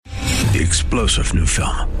The explosive new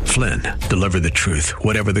film, Flynn, deliver the truth,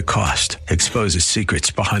 whatever the cost, exposes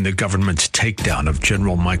secrets behind the government's takedown of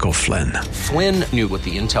General Michael Flynn. Flynn knew what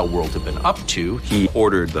the intel world had been up to. He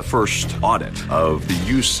ordered the first audit of the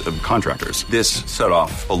use of contractors. This set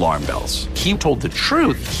off alarm bells. He told the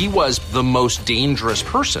truth. He was the most dangerous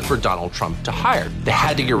person for Donald Trump to hire. They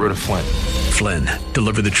had to get rid of Flynn. Flynn,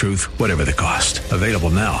 deliver the truth, whatever the cost. Available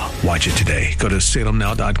now. Watch it today. Go to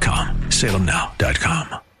salemnow.com.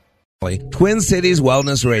 salemnow.com. Twin Cities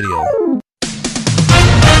Wellness Radio.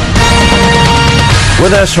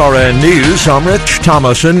 With SRN News, I'm Rich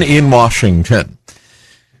Thomason in Washington.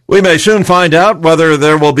 We may soon find out whether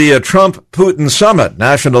there will be a Trump-Putin summit.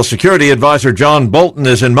 National Security Advisor John Bolton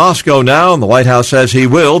is in Moscow now, and the White House says he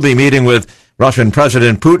will be meeting with Russian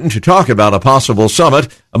President Putin to talk about a possible summit,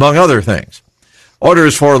 among other things.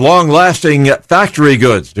 Orders for long-lasting factory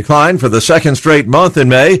goods declined for the second straight month in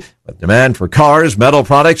May, with demand for cars, metal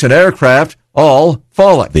products, and aircraft all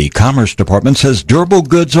falling. The Commerce Department says durable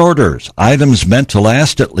goods orders, items meant to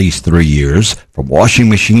last at least 3 years, from washing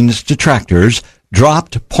machines to tractors,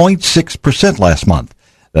 dropped 0.6% last month.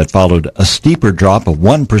 That followed a steeper drop of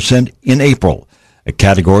 1% in April. A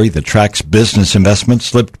category that tracks business investment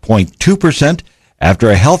slipped 0.2%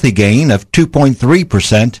 after a healthy gain of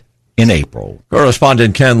 2.3% in April.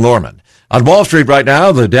 Correspondent Ken Lorman. On Wall Street right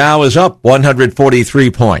now, the Dow is up 143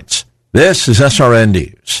 points. This is SRN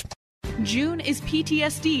News. June is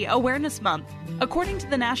PTSD Awareness Month. According to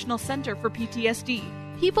the National Center for PTSD,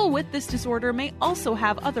 people with this disorder may also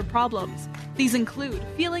have other problems. These include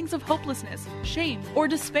feelings of hopelessness, shame, or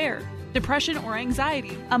despair, depression or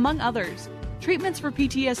anxiety, among others. Treatments for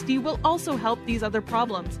PTSD will also help these other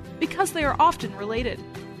problems because they are often related.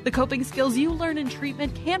 The coping skills you learn in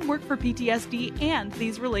treatment can work for PTSD and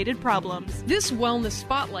these related problems. This Wellness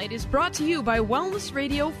Spotlight is brought to you by Wellness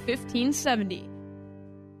Radio 1570.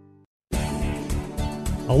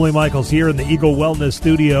 Only Michael's here in the Eagle Wellness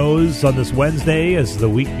Studios on this Wednesday as the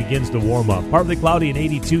week begins to warm up. Partly cloudy and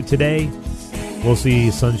 82 today. We'll see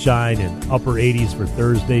sunshine and upper 80s for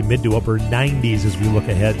Thursday, mid to upper 90s as we look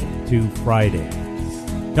ahead to Friday.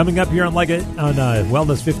 Coming up here on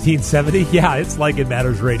Wellness 1570, yeah, it's Like It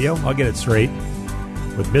Matters Radio. I'll get it straight.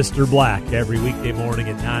 With Mr. Black every weekday morning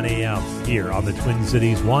at 9 a.m. here on the Twin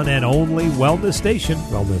Cities' one and only wellness station,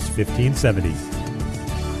 Wellness 1570.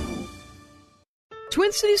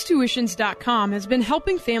 TwinCitiesTuitions.com has been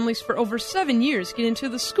helping families for over 7 years get into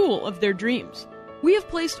the school of their dreams. We have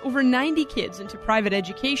placed over 90 kids into private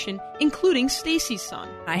education, including Stacy's son.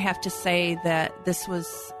 I have to say that this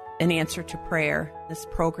was an answer to prayer. This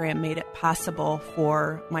program made it possible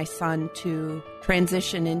for my son to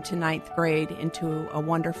transition into 9th grade into a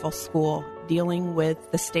wonderful school. Dealing with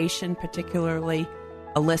the station, particularly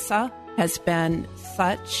Alyssa, has been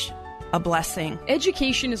such a blessing.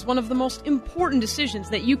 Education is one of the most important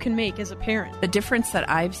decisions that you can make as a parent. The difference that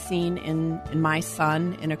I've seen in my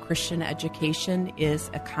son in a Christian education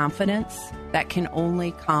is a confidence that can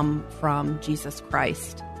only come from Jesus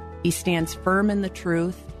Christ. He stands firm in the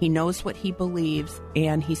truth, he knows what he believes,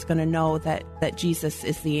 and he's going to know that Jesus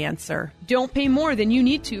is the answer. Don't pay more than you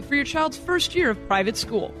need to for your child's first year of private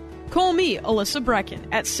school. Call me, Alyssa Brecken,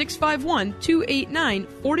 at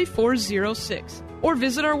 651-289-4406. Or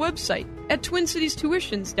visit our website at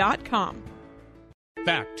TwinCitiesTuitions.com.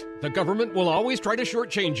 Fact. The government will always try to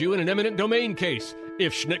shortchange you in an eminent domain case.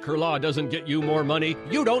 If Schnitker Law doesn't get you more money,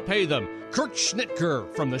 you don't pay them. Kurt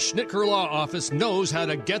Schnitker from the Schnitker Law Office knows how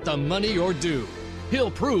to get the money you're due.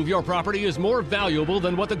 He'll prove your property is more valuable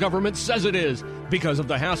than what the government says it is. Because of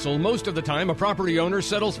the hassle, most of the time a property owner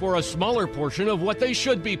settles for a smaller portion of what they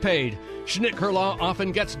should be paid. Schnitker Law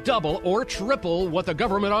often gets double or triple what the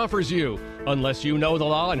government offers you. Unless you know the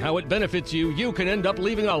law and how it benefits you, you can end up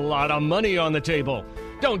leaving a lot of money on the table.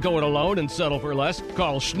 Don't go it alone and settle for less.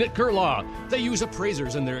 Call Schnitker Law. They use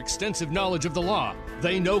appraisers and their extensive knowledge of the law.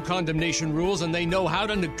 They know condemnation rules and they know how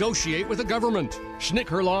to negotiate with the government.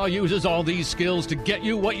 Schnitker Law uses all these skills to get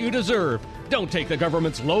you what you deserve. Don't take the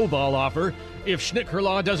government's lowball offer. If Schnitker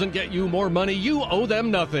Law doesn't get you more money, you owe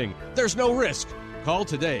them nothing. There's no risk. Call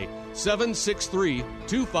today,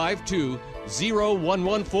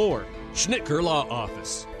 763-252-0114. Schnitker Law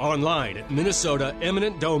Office. Online at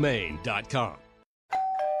MinnesotaEminentDomain.com.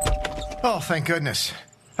 Oh, thank goodness.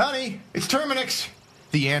 Honey, it's Terminix.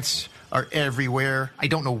 The ants are everywhere. I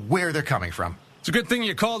don't know where they're coming from. It's a good thing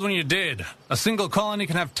you called when you did. A single colony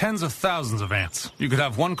can have tens of thousands of ants. You could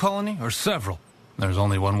have one colony or several. There's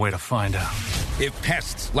only one way to find out. If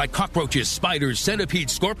pests like cockroaches, spiders,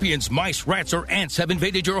 centipedes, scorpions, mice, rats, or ants have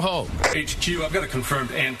invaded your home. HQ, I've got a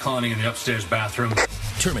confirmed ant colony in the upstairs bathroom.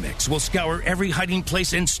 Terminix will scour every hiding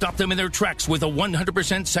place and stop them in their tracks with a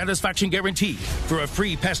 100% satisfaction guarantee. For a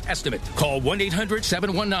free pest estimate, call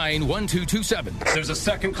 1-800-719-1227. There's a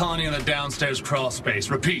second colony in the downstairs crawl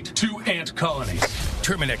space. Repeat, 2 ant colonies.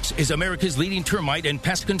 Terminix is America's leading termite and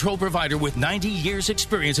pest control provider with 90 years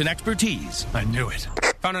experience and expertise. I knew it.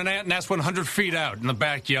 Found an ant nest 100 feet out in the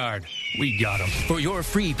backyard. We got him. For your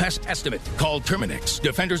free pest estimate, call Terminix,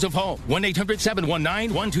 Defenders of Home,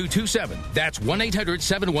 1-800-719-1227. That's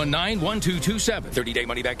 1-800-719-1227. 30-day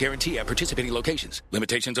money-back guarantee at participating locations.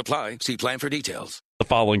 Limitations apply. See plan for details. The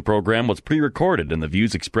following program was pre-recorded, and the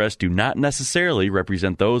views expressed do not necessarily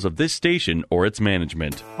represent those of this station or its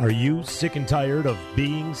management. Are you sick and tired of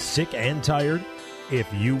being sick and tired? If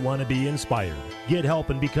you want to be inspired, get help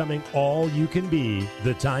in becoming all you can be,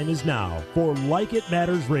 the time is now for Like It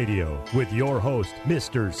Matters Radio with your host,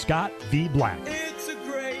 Mr. Scott V. Black. It's a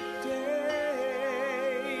great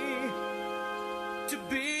day to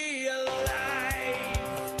be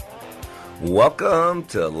alive. Welcome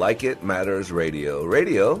to Like It Matters Radio.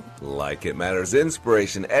 Radio, like it matters,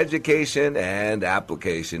 inspiration, education, and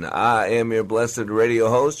application. I am your blessed radio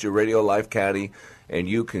host, your radio life caddy, and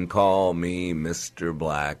you can call me Mr.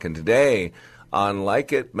 Black. And today on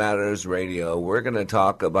Like It Matters Radio, we're going to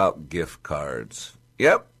talk about gift cards.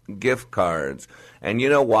 Yep, gift cards. And you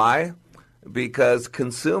know why? Because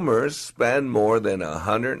consumers spend more than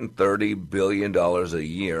 $130 billion a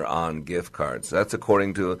year on gift cards. That's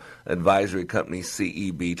according to advisory company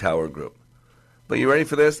CEB Tower Group. But you ready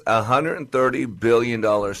for this? $130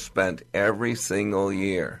 billion spent every single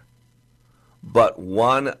year. But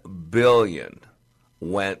 $1 billion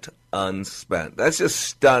went unspent. That's just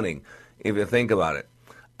stunning if you think about it.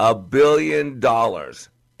 $1 billion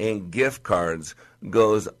in gift cards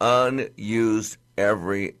goes unused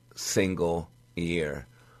every single year.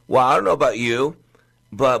 Well, I don't know about you,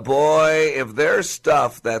 but boy, if there's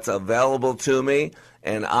stuff that's available to me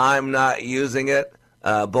and I'm not using it,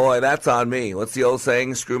 boy, that's on me. What's the old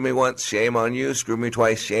saying? Screw me once, shame on you. Screw me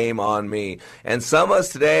twice, shame on me. And some of us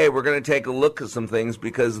today, we're going to take a look at some things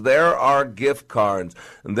because there are gift cards.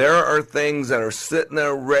 There are things that are sitting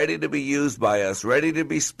there ready to be used by us, ready to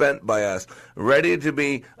be spent by us, ready to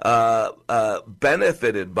be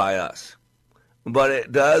benefited by us. But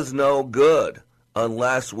it does no good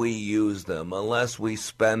unless we use them, unless we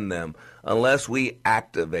spend them, unless we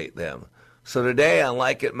activate them. So today on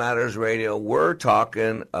Like It Matters Radio, we're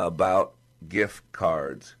talking about gift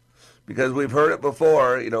cards. Because we've heard it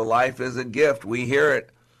before, you know, life is a gift. We hear it.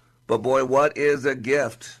 But boy, what is a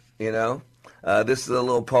gift, you know? This is a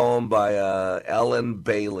little poem by Ellen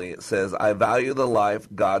Bailey. It says, I value the life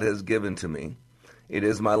God has given to me. It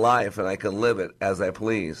is my life, and I can live it as I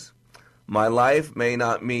please. My life may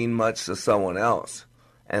not mean much to someone else,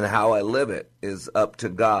 and how I live it is up to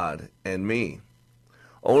God and me.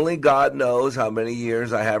 Only God knows how many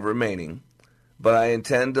years I have remaining, but I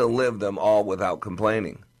intend to live them all without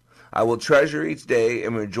complaining. I will treasure each day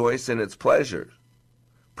and rejoice in its pleasures,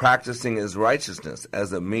 practicing His righteousness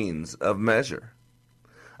as a means of measure.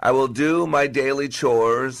 I will do my daily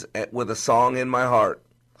chores with a song in my heart,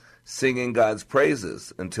 singing God's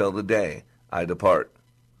praises until the day I depart.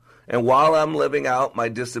 And while I'm living out my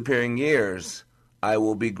disappearing years, I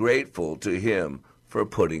will be grateful to Him for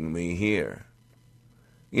putting me here.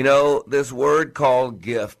 You know, this word called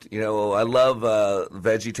gift, you know, I love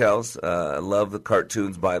VeggieTales. I love the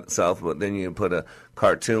cartoons by itself, but then you put a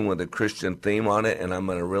cartoon with a Christian theme on it, and I'm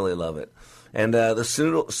going to really love it. And the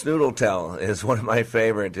Snoodle is one of my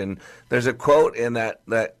favorite. And there's a quote in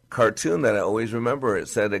that cartoon that I always remember. It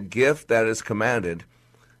said, a gift that is commanded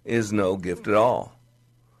is no gift at all.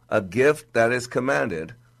 A gift that is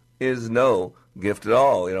commanded is no gift at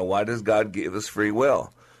all. You know, why does God give us free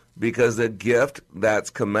will? Because a gift that's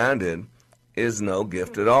commanded is no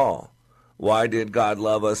gift at all. Why did God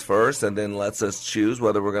love us first and then lets us choose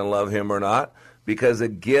whether we're going to love Him or not? Because a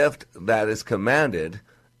gift that is commanded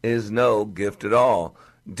is no gift at all.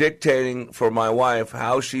 Dictating for my wife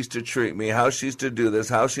how she's to treat me, how she's to do this,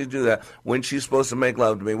 how she's to do that, when she's supposed to make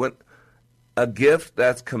love to me. When a gift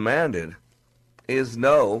that's commanded is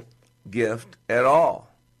no gift at all.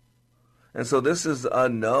 And so this is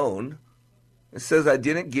unknown. It says, I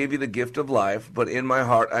didn't give you the gift of life, but in my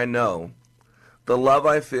heart I know the love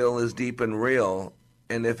I feel is deep and real,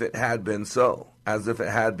 and if it had been so, as if it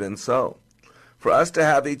had been so. For us to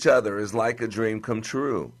have each other is like a dream come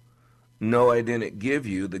true. No, I didn't give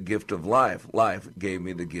you the gift of life. Life gave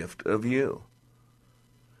me the gift of you.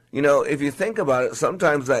 You know, if you think about it,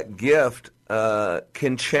 sometimes that gift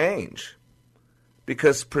can change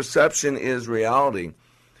because perception is reality.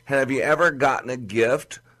 Have you ever gotten a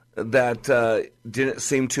gift that didn't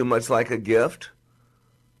seem too much like a gift?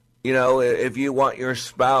 You know, if you want your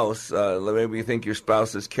spouse, maybe you think your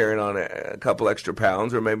spouse is carrying on a couple extra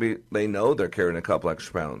pounds, or maybe they know they're carrying a couple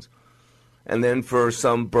extra pounds. And then for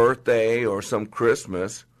some birthday or some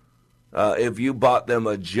Christmas, if you bought them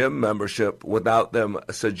a gym membership without them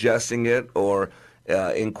suggesting it or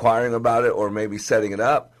inquiring about it or maybe setting it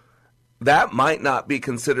up, that might not be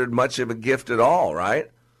considered much of a gift at all,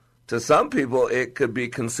 right? To some people, it could be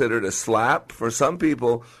considered a slap. For some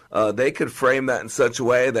people, they could frame that in such a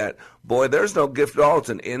way that, boy, there's no gift at all. It's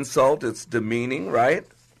an insult. It's demeaning, right?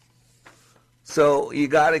 So you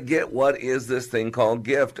got to get what is this thing called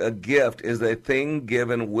gift. A gift is a thing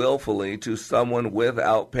given willfully to someone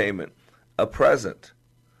without payment, a present.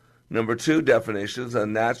 Number 2 definition is a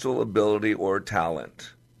natural ability or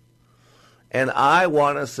talent. And I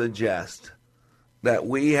want to suggest that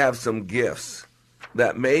we have some gifts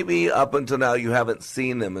that maybe up until now you haven't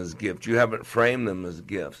seen them as gifts. You haven't framed them as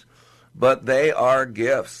gifts. But they are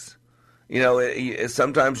gifts. You know,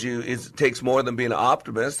 sometimes it takes more than being an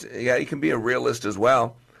optimist. Yeah, you can be a realist as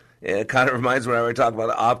well. It kind of reminds me when I talk about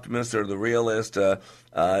the optimist or the realist.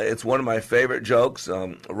 It's one of my favorite jokes.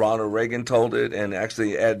 Ronald Reagan told it, and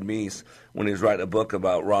actually Ed Meese, when he was writing a book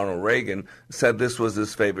about Ronald Reagan, said this was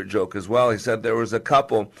his favorite joke as well. He said there was a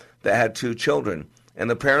couple that had 2 children, and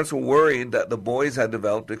the parents were worried that the boys had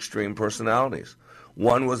developed extreme personalities.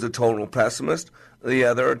 One was a total pessimist, the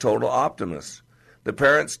other a total optimist. The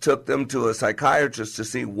parents took them to a psychiatrist to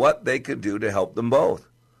see what they could do to help them both.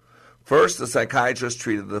 First, the psychiatrist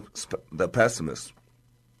treated the pessimist.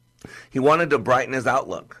 He wanted to brighten his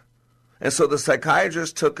outlook. And so the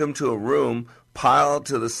psychiatrist took him to a room piled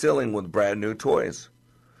to the ceiling with brand new toys.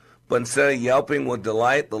 But instead of yelping with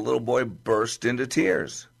delight, the little boy burst into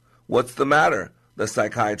tears. "What's the matter?" the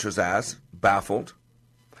psychiatrist asked, baffled.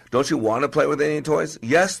 "Don't you want to play with any toys?"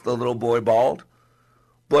 "Yes," the little boy bawled.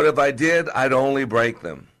 "But if I did, I'd only break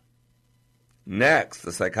them." Next,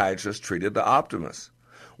 the psychiatrist treated the optimist.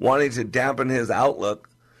 Wanting to dampen his outlook,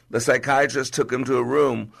 the psychiatrist took him to a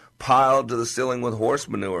room piled to the ceiling with horse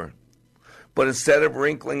manure. But instead of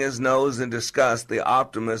wrinkling his nose in disgust, the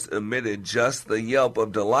optimist emitted just the yelp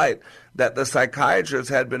of delight that the psychiatrist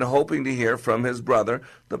had been hoping to hear from his brother,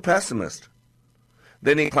 the pessimist.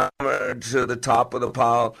 Then he clambered to the top of the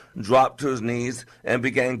pile, dropped to his knees, and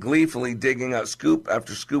began gleefully digging out scoop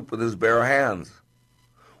after scoop with his bare hands.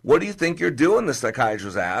 "What do you think you're doing?" the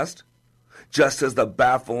psychiatrist asked. Just as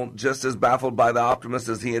baffled by the optimist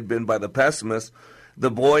as he had been by the pessimist,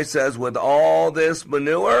 the boy says, "With all this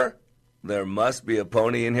manure, there must be a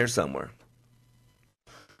pony in here somewhere."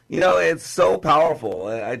 You know, it's so powerful.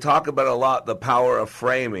 I talk about a lot, the power of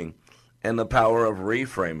framing and the power of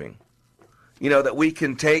reframing. You know, that we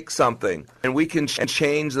can take something and we can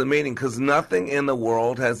change the meaning, because nothing in the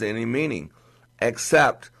world has any meaning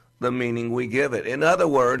except the meaning we give it. In other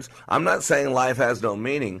words, I'm not saying life has no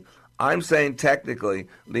meaning. I'm saying technically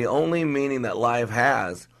the only meaning that life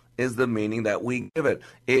has is the meaning that we give it.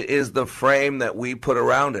 It is the frame that we put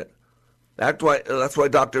around it. That's why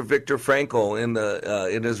Dr. Viktor Frankl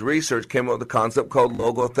in his research came up with a concept called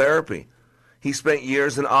logotherapy. He spent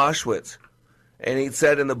years in Auschwitz. And he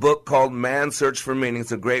said in the book called Man's Search for Meaning,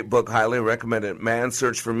 it's a great book, highly recommended, Man's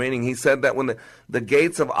Search for Meaning, he said that when the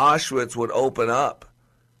gates of Auschwitz would open up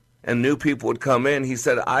and new people would come in, he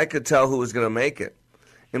said, I could tell who was going to make it.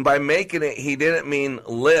 And by making it, he didn't mean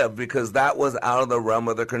live, because that was out of the realm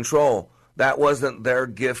of their control. That wasn't their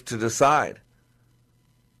gift to decide.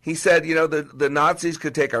 He said, you know, the Nazis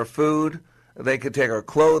could take our food, they could take our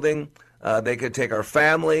clothing, they could take our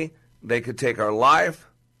family, they could take our life,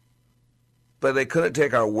 but they couldn't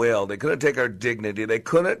take our will. They couldn't take our dignity. They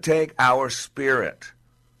couldn't take our spirit.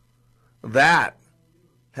 That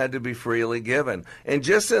had to be freely given. And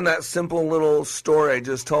just in that simple little story I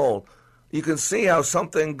just told, you can see how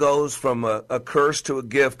something goes from a curse to a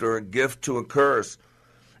gift, or a gift to a curse.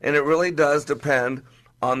 And it really does depend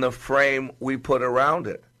on the frame we put around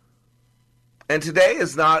it. And today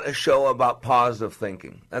is not a show about positive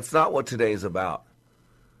thinking. That's not what today is about.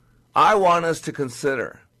 I want us to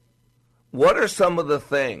consider, what are some of the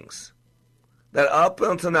things that up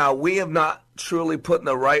until now we have not truly put in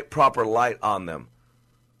the right proper light on them,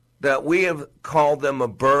 that we have called them a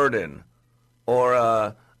burden or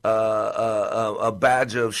a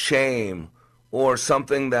badge of shame or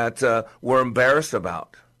something that we're embarrassed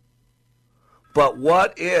about? But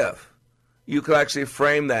what if you could actually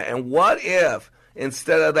frame that? And what if,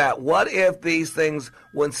 instead of that, what if these things,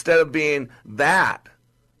 instead of being that,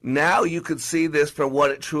 now you could see this for what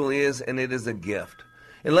it truly is, and it is a gift.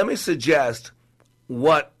 And let me suggest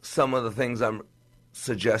what some of the things I'm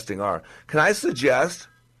suggesting are. Can I suggest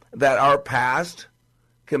that our past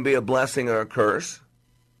can be a blessing or a curse?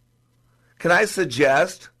 Can I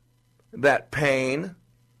suggest that pain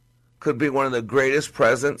could be one of the greatest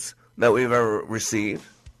presents that we've ever received?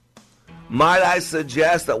 Might I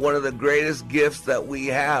suggest that one of the greatest gifts that we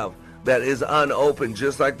have that is unopened,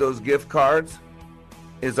 just like those gift cards,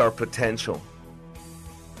 is our potential?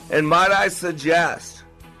 And might I suggest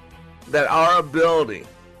that our ability,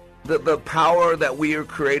 the power that we are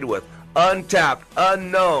created with, untapped,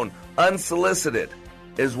 unknown, unsolicited,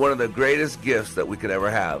 is one of the greatest gifts that we could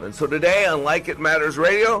ever have. And so today on Like It Matters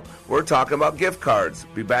Radio, we're talking about gift cards.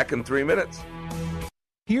 Be back in 3 minutes.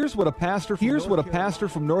 Here's what a pastor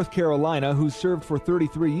from North Carolina who served for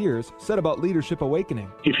 33 years said about Leadership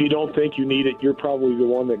Awakening. If you don't think you need it, you're probably the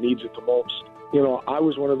one that needs it the most. You know, I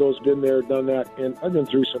was one of those, been there, done that, and I've been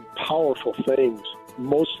through some powerful things.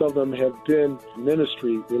 Most of them have been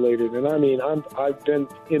ministry related. And I mean, I've been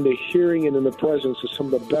in the hearing and in the presence of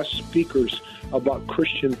some of the best speakers about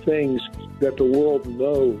Christian things that the world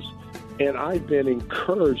knows. And I've been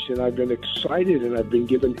encouraged and I've been excited and I've been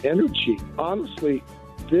given energy. Honestly,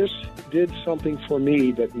 this did something for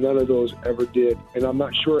me that none of those ever did. And I'm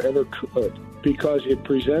not sure ever could, because it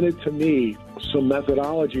presented to me some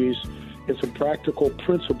methodologies and some practical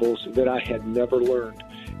principles that I had never learned.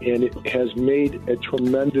 And it has made a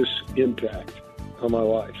tremendous impact on my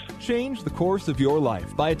life. Change the course of your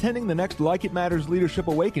life by attending the next Like It Matters Leadership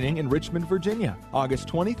Awakening in Richmond, Virginia, August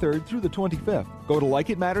 23rd through the 25th. Go to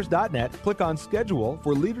likeitmatters.net, click on Schedule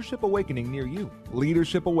for Leadership Awakening near you.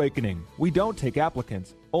 Leadership Awakening. We don't take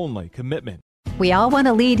applicants, only commitment. We all want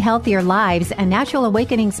to lead healthier lives, and Natural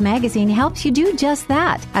Awakenings magazine helps you do just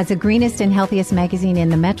that. As the greenest and healthiest magazine in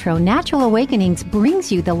the metro, Natural Awakenings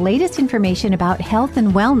brings you the latest information about health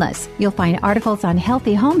and wellness. You'll find articles on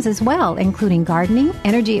healthy homes as well, including gardening,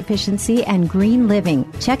 energy efficiency, and green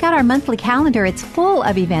living. Check out our monthly calendar. It's full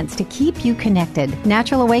of events to keep you connected.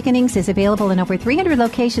 Natural Awakenings is available in over 300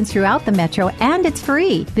 locations throughout the metro, and it's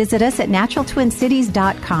free. Visit us at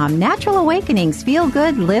naturaltwincities.com. Natural Awakenings. Feel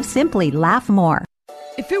good, live simply, laugh more.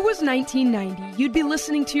 If it was 1990, you'd be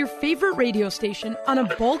listening to your favorite radio station on a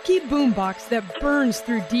bulky boombox that burns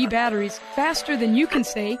through D batteries faster than you can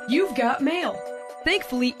say, "You've got mail."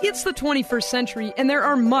 Thankfully, it's the 21st century and there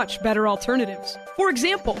are much better alternatives. For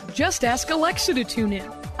example, just ask Alexa to tune in.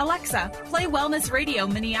 Alexa, play Wellness Radio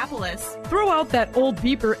Minneapolis. Throw out that old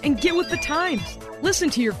beeper and get with the times. Listen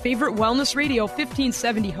to your favorite Wellness Radio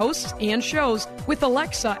 1570 hosts and shows with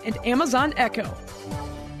Alexa and Amazon Echo.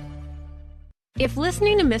 If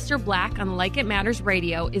listening to Mr. Black on Like It Matters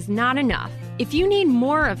Radio is not enough, if you need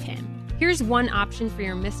more of him, here's one option for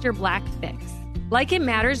your Mr. Black fix. Like It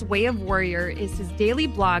Matters Way of Warrior is his daily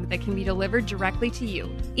blog that can be delivered directly to you.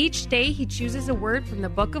 Each day he chooses a word from the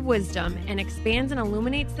Book of Wisdom and expands and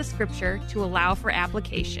illuminates the scripture to allow for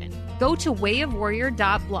application. Go to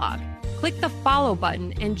wayofwarrior.blog. Click the follow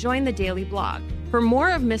button and join the daily blog. For more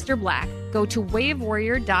of Mr. Black, go to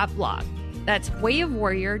wayofwarrior.blog. That's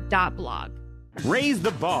wayofwarrior.blog. Raise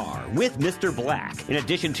the bar with Mr. Black. In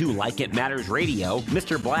addition to Like It Matters Radio,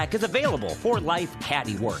 Mr. Black is available for life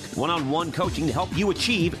caddy work, one-on-one coaching to help you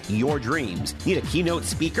achieve your dreams. Need a keynote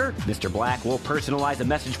speaker? Mr. Black will personalize a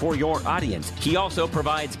message for your audience. He also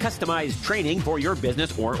provides customized training for your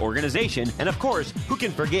business or organization. And of course, who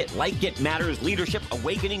can forget Like It Matters Leadership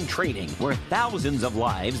Awakening Training, where thousands of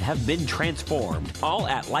lives have been transformed. All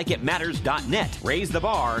at likeitmatters.net. Raise the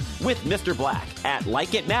bar with Mr. Black at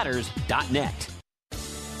likeitmatters.net.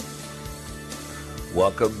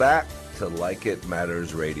 Welcome back to Like It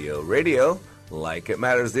Matters Radio. Radio, like it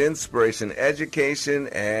matters, inspiration, education,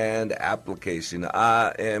 and application.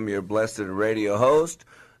 I am your blessed radio host,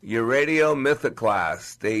 your radio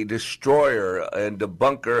mythoclast, a destroyer and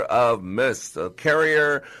debunker of myths, a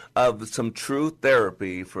carrier of some truth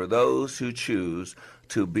therapy for those who choose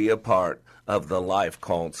to be a part of the life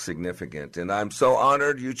called significant. And I'm so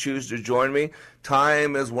honored you choose to join me.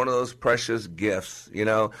 Time is one of those precious gifts. You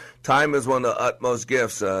know, time is one of the utmost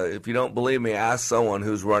gifts. If you don't believe me, ask someone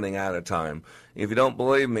who's running out of time. If you don't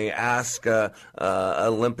believe me, ask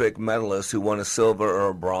Olympic medalists who won a silver or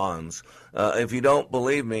a bronze. If you don't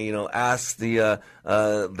believe me, you know, ask that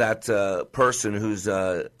person who's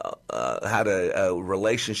had a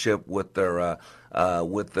relationship with their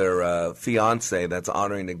fiance that's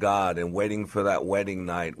honoring to God and waiting for that wedding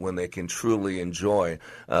night when they can truly enjoy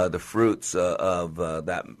the fruits of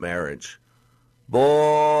that marriage.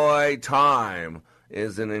 Boy, time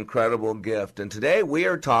is an incredible gift. And today we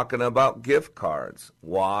are talking about gift cards.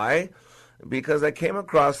 Why? Because I came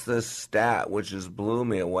across this stat which just blew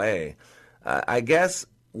me away. I guess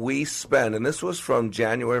we spend, and this was from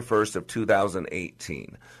January 1st of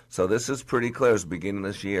 2018, so this is pretty clear, it's the beginning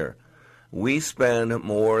of this year. We spend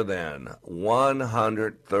more than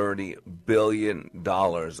 $130 billion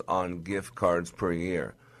on gift cards per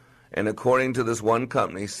year. And according to this one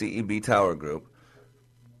company, CEB Tower Group,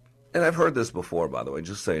 and I've heard this before, by the way,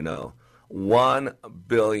 just so you know, $1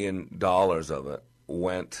 billion of it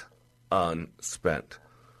went unspent.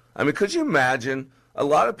 I mean, could you imagine? A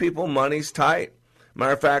lot of people, money's tight.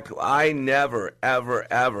 Matter of fact, I never, ever,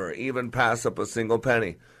 ever even pass up a single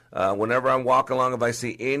penny. Whenever I'm walking along, if I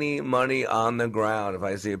see any money on the ground, if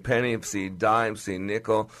I see a penny, if I see a dime, see a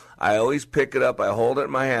nickel, I always pick it up, I hold it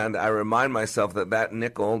in my hand, I remind myself that that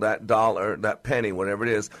nickel, that dollar, that penny, whatever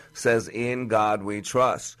it is, says, "In God we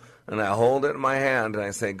trust." And I hold it in my hand and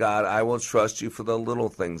I say, "God, I will trust you for the little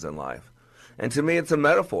things in life." And to me, it's a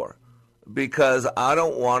metaphor, because I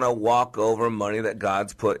don't want to walk over money that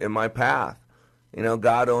God's put in my path. You know,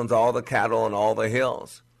 God owns all the cattle and all the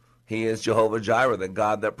hills. He is Jehovah Jireh, the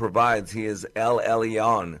God that provides. He is El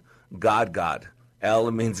Elyon, God.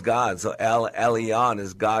 El means God, so El Elyon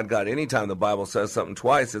is God. Anytime the Bible says something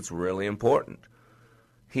twice, it's really important.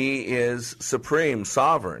 He is supreme,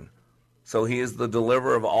 sovereign, so he is the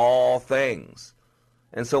deliverer of all things.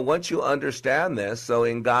 And so once you understand this, so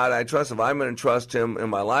in God I trust. If I'm going to trust him in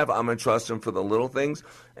my life, I'm going to trust him for the little things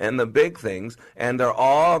and the big things, and they're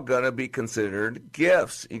all going to be considered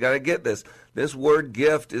gifts. You got to get this. This word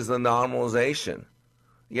gift is a nominalization.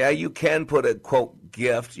 Yeah, you can put a, quote,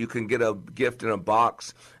 gift. You can get a gift in a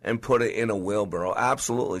box and put it in a wheelbarrow.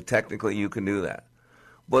 Absolutely. Technically, you can do that.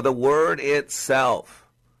 But the word itself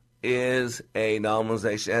is a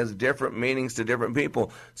nominalization. It has different meanings to different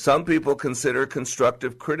people. Some people consider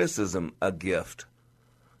constructive criticism a gift.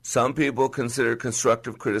 Some people consider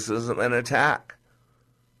constructive criticism an attack.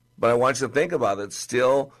 But I want you to think about it. It's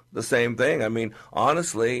still the same thing. I mean,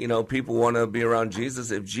 honestly, you know, people want to be around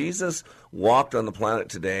Jesus. If Jesus walked on the planet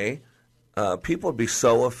today, people would be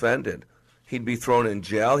so offended. He'd be thrown in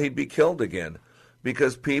jail. He'd be killed again,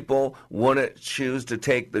 because people wouldn't choose to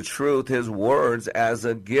take the truth, his words, as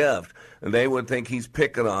a gift. And they would think he's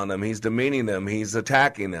picking on them, he's demeaning them, he's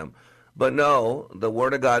attacking them. But no, the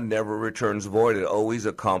Word of God never returns void. It always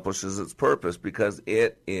accomplishes its purpose, because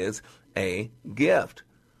it is a gift.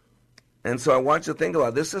 And so I want you to think about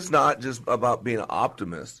it. This is not just about being an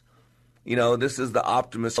optimist. You know, this is the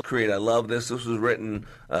Optimist Creed. I love this. This was written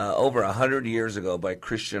over 100 years ago by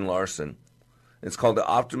Christian Larson. It's called the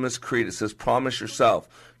Optimist Creed. It says, promise yourself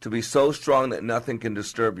to be so strong that nothing can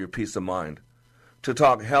disturb your peace of mind, to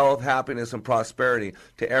talk health, happiness, and prosperity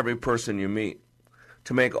to every person you meet,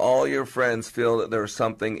 to make all your friends feel that there is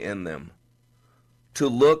something in them, to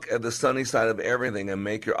look at the sunny side of everything and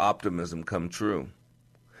make your optimism come true,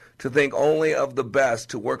 to think only of the best,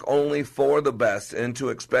 to work only for the best, and to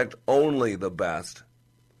expect only the best,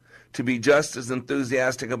 to be just as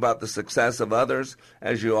enthusiastic about the success of others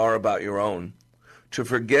as you are about your own, to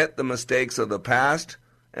forget the mistakes of the past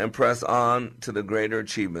and press on to the greater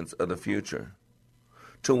achievements of the future,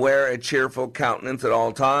 to wear a cheerful countenance at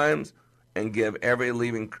all times and give every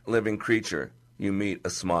living creature you meet a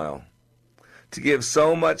smile, to give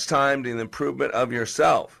so much time to the improvement of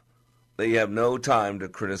yourself that you have no time to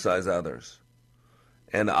criticize others.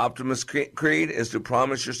 And the Optimist Creed is to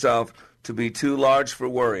promise yourself to be too large for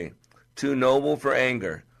worry, too noble for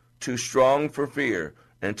anger, too strong for fear,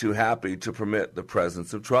 and too happy to permit the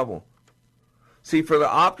presence of trouble. See, for the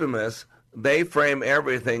optimists, they frame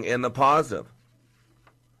everything in the positive.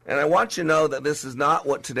 And I want you to know that this is not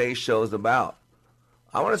what today's show is about.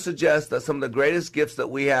 I want to suggest that some of the greatest gifts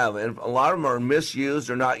that we have, and a lot of them are misused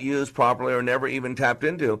or not used properly or never even tapped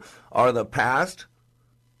into, are the past,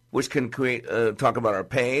 which can talk about our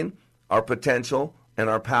pain, our potential, and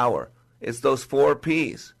our power. It's those 4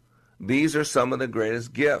 P's. These are some of the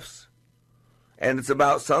greatest gifts. And it's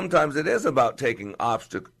about, sometimes it is about taking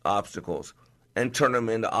obstacles and turn them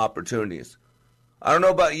into opportunities. I don't know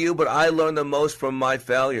about you, but I learned the most from my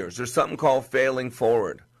failures. There's something called failing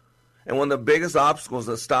forward. And one of the biggest obstacles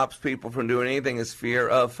that stops people from doing anything is fear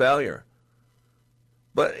of failure.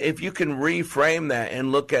 But if you can reframe that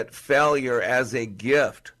and look at failure as a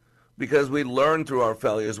gift, because we learn through our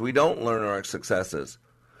failures, we don't learn our successes.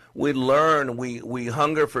 We learn, we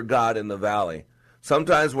hunger for God in the valley.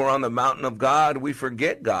 Sometimes we're on the mountain of God, we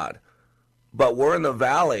forget God. But we're in the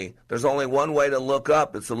valley. There's only one way to look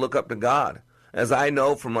up. It's to look up to God. As I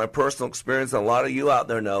know from my personal experience, and a lot of you out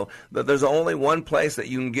there know, that there's only one place that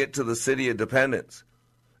you can get to the city of dependence.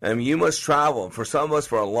 And you must travel, for some of us,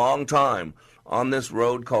 for a long time on this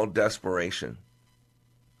road called desperation.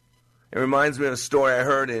 It reminds me of a story I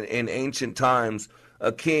heard in ancient times.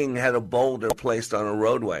 A king had a boulder placed on a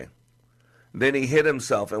roadway. Then he hid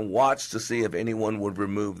himself and watched to see if anyone would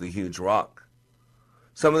remove the huge rock.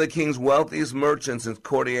 Some of the king's wealthiest merchants and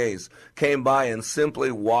courtiers came by and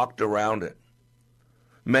simply walked around it.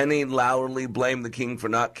 Many loudly blamed the king for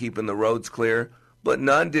not keeping the roads clear, but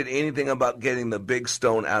none did anything about getting the big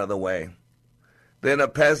stone out of the way. Then a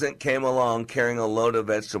peasant came along carrying a load of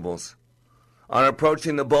vegetables. On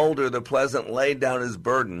approaching the boulder, the peasant laid down his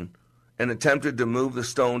burden and attempted to move the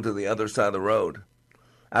stone to the other side of the road.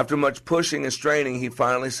 After much pushing and straining, he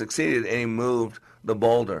finally succeeded, and he moved the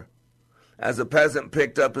boulder. As the peasant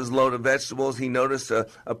picked up his load of vegetables, he noticed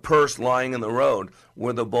a purse lying in the road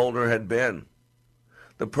where the boulder had been.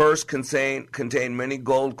 The purse contained many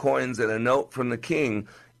gold coins and a note from the king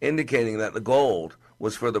indicating that the gold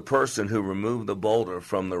was for the person who removed the boulder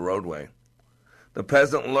from the roadway. The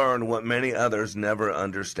peasant learned what many others never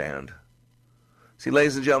understand. See,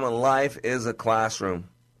 ladies and gentlemen, life is a classroom,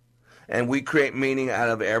 and we create meaning out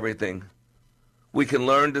of everything. We can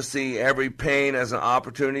learn to see every pain as an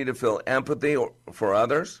opportunity to feel empathy for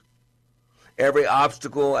others, every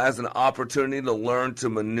obstacle as an opportunity to learn to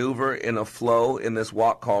maneuver in a flow in this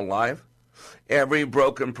walk called life, every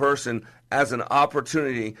broken person as an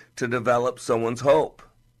opportunity to develop someone's hope,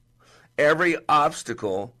 every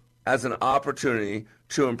obstacle as an opportunity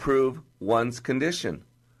to improve one's condition.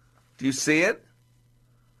 Do you see it?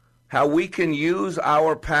 How we can use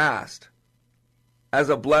our past as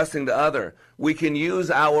a blessing to others. We can use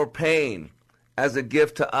our pain as a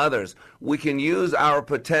gift to others. We can use our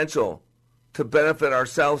potential to benefit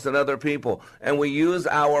ourselves and other people. And we use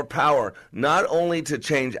our power not only to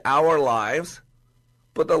change our lives,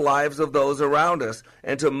 but the lives of those around us.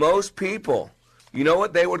 And to most people, you know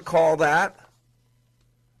what they would call that?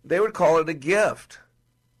 They would call it a gift.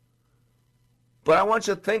 But I want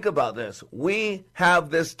you to think about this. We have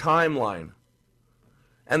this timeline,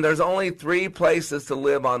 and there's only 3 places to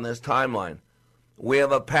live on this timeline. We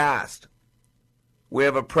have a past, we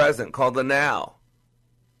have a present called the now,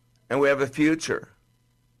 and we have a future.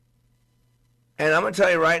 And I'm going to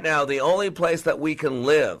tell you right now, the only place that we can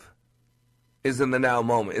live is in the now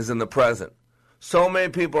moment, is in the present. So many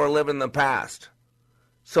people are living in the past.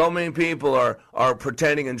 So many people are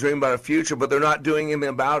pretending and dreaming about a future, but they're not doing anything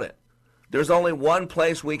about it. There's only one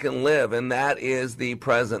place we can live, and that is the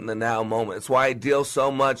present, the now moment. It's why I deal so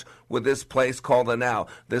much with this place called the now,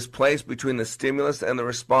 this place between the stimulus and the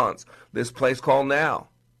response, this place called now.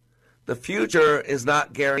 The future is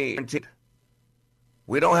not guaranteed.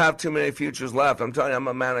 We don't have too many futures left. I'm telling you, I'm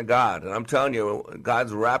a man of God, and I'm telling you,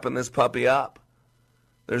 God's wrapping this puppy up.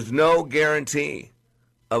 There's no guarantee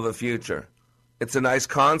of a future. It's a nice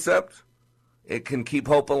concept. It can keep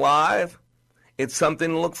hope alive. It's something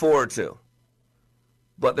to look forward to.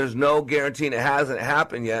 But there's no guarantee, and it hasn't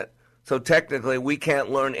happened yet, so technically we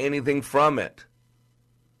can't learn anything from it.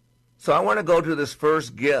 So I want to go to this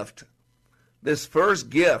first gift. This first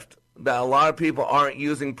gift that a lot of people aren't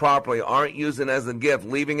using properly, aren't using as a gift,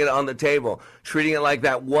 leaving it on the table, treating it like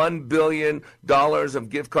that $1 billion of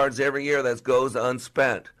gift cards every year that goes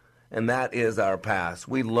unspent. And that is our past.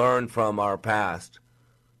 We learn from our past.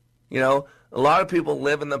 You know, a lot of people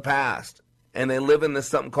live in the past, and they live in this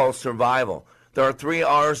something called survival. There are 3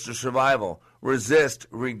 R's to survival: resist,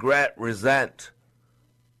 regret, resent.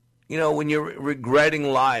 You know, when you're regretting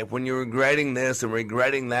life, when you're regretting this and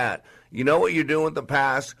regretting that, you know what you're doing with the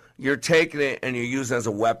past? You're taking it and you're using it as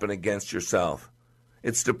a weapon against yourself.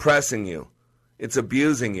 It's depressing you. It's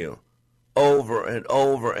abusing you over and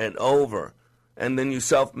over and over. And then you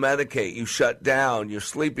self-medicate. You shut down. You're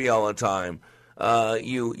sleepy all the time.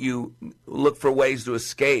 You look for ways to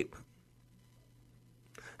escape.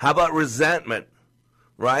 How about resentment,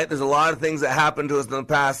 right? There's a lot of things that happened to us in the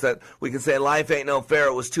past that we can say, life ain't no fair.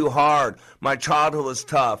 It was too hard. My childhood was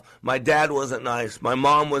tough. My dad wasn't nice. My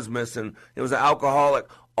mom was missing. It was an alcoholic.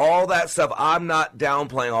 All that stuff, I'm not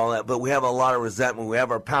downplaying all that, but we have a lot of resentment. We have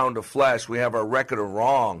our pound of flesh. We have our record of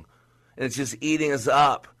wrong. And it's just eating us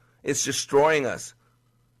up. It's destroying us.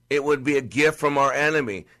 It would be a gift from our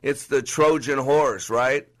enemy. It's the Trojan horse,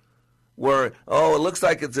 right? Where, it looks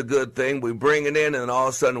like it's a good thing. We bring it in, and all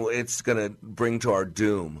of a sudden it's going to bring to our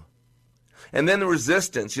doom. And then the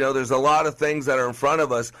resistance. You know, there's a lot of things that are in front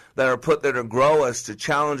of us that are put there to grow us, to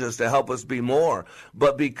challenge us, to help us be more.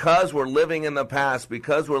 But because we're living in the past,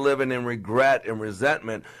 because we're living in regret and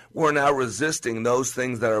resentment, we're now resisting those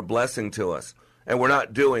things that are a blessing to us. And we're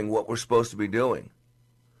not doing what we're supposed to be doing.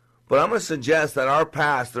 But I'm going to suggest that our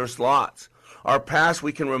past, there's lots. Our past,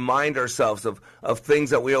 we can remind ourselves of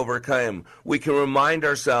things that we overcame. We can remind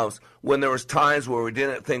ourselves when there was times where we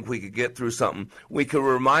didn't think we could get through something. We can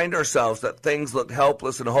remind ourselves that things looked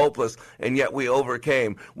helpless and hopeless, and yet we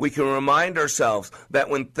overcame. We can remind ourselves that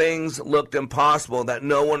when things looked impossible, that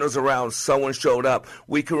no one was around, someone showed up.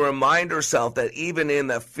 We can remind ourselves that even in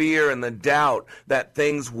the fear and the doubt, that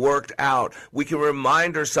things worked out. We can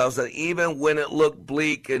remind ourselves that even when it looked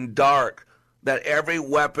bleak and dark, that every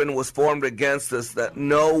weapon was formed against us, that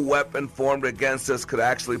no weapon formed against us could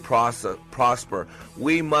actually prosper.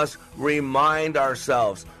 We must remind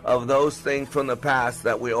ourselves of those things from the past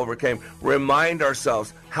that we overcame. Remind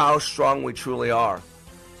ourselves how strong we truly are.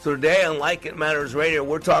 So today on Like It Matters Radio,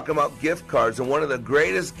 we're talking about gift cards, and one of the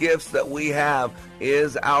greatest gifts that we have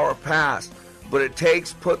is our past. But it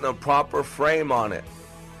takes putting a proper frame on it.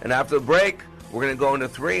 And after the break, we're going to go into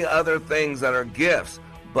 3 other things that are gifts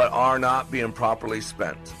but are not being properly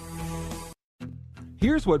spent.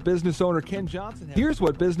 Here's what business owner Ken Johnson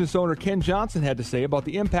had to say about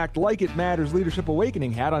the impact Like It Matters Leadership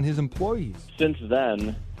Awakening had on his employees. Since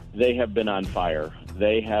then, they have been on fire.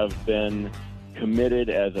 They have been committed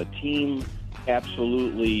as a team,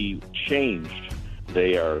 absolutely changed.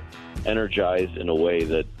 They are energized in a way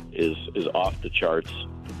that is off the charts,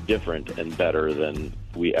 different and better than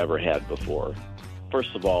we ever had before.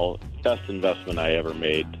 First of all, best investment I ever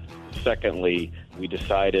made. Secondly, we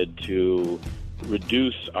decided to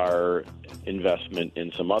reduce our investment in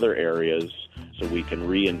some other areas so we can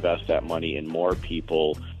reinvest that money in more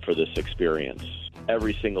people for this experience.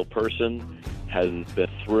 Every single person has been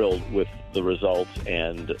thrilled with the results,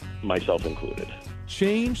 and myself included.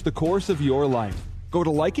 Change the course of your life. Go to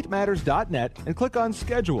likeitmatters.net and click on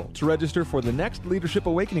Schedule to register for the next Leadership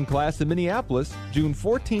Awakening class in Minneapolis, June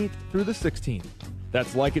 14th through the 16th.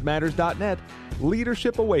 That's likeitmatters.net.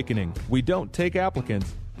 Leadership Awakening. We don't take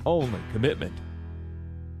applicants, only commitment.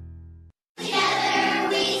 Together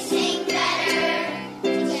we sing better.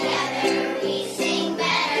 Together we sing better.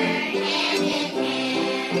 Hand in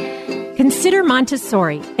hand. Consider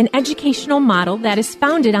Montessori, an educational model that is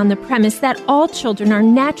founded on the premise that all children are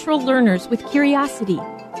natural learners with curiosity.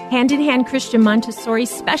 Hand in Hand Christian Montessori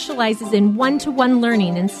specializes in one-to-one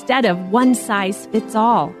learning instead of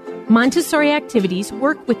one-size-fits-all. Montessori activities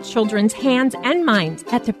work with children's hands and minds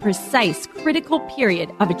at the precise, critical period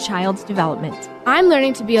of a child's development. I'm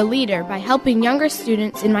learning to be a leader by helping younger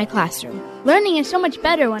students in my classroom. Learning is so much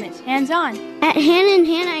better when it's hands-on. At Hand in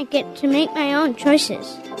Hand, I get to make my own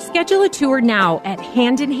choices. Schedule a tour now at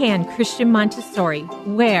Hand in Hand Christian Montessori,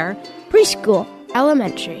 where preschool,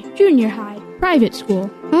 elementary, junior high, private school,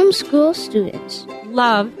 homeschool students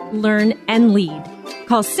love, learn, and lead.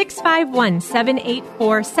 Call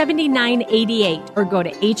 651-784-7988 or go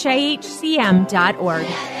to hihcm.org.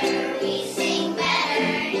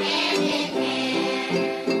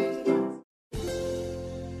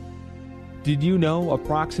 Did you know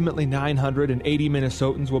approximately 980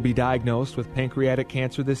 Minnesotans will be diagnosed with pancreatic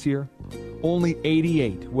cancer this year? Only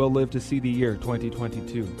 88 will live to see the year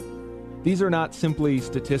 2022. These are not simply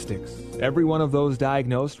statistics. Every one of those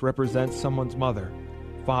diagnosed represents someone's mother,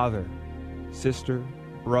 father, sister,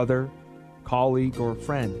 brother, colleague, or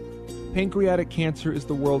friend. Pancreatic cancer is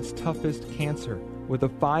the world's toughest cancer, with a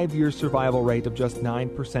 5-year survival rate of just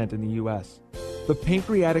 9% in the U.S. The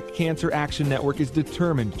Pancreatic Cancer Action Network is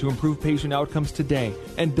determined to improve patient outcomes today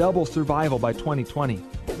and double survival by 2020.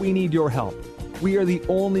 But we need your help. We are the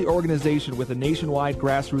only organization with a nationwide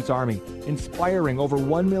grassroots army, inspiring over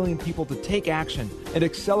 1 million people to take action and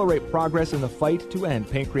accelerate progress in the fight to end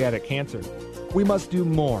pancreatic cancer. We must do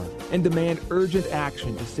more and demand urgent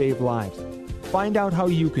action to save lives. Find out how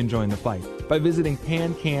you can join the fight by visiting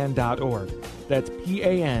pancan.org. That's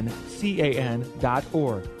PANCAN.org.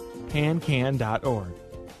 pancan.org.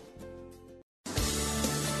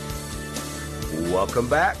 Welcome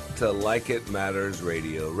back to Like It Matters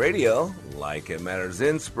Radio. Radio, like it matters,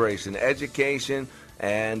 inspiration, education,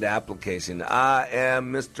 and application. I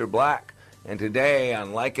am Mr. Black, and today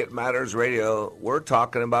on Like It Matters Radio, we're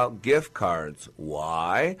talking about gift cards.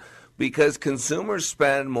 Why? Because consumers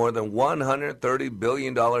spend more than $130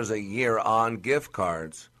 billion a year on gift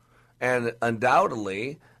cards. And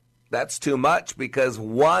undoubtedly, that's too much because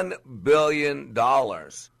 $1 billion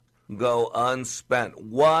go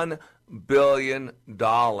unspent. $1 billion.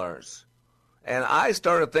 And I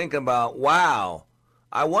started thinking about, wow,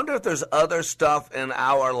 I wonder if there's other stuff in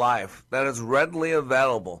our life that is readily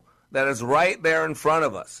available, that is right there in front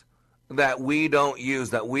of us, that we don't use,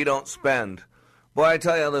 that we don't spend. Boy, I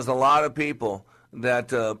tell you, there's a lot of people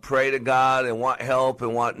that pray to God and want help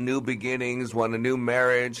and want new beginnings, want a new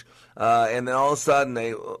marriage, and then all of a sudden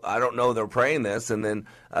I don't know they're praying this, and then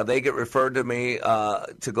they get referred to me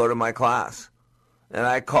to go to my class. And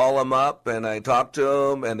I call them up and I talk to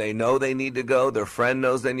them, and they know they need to go. Their friend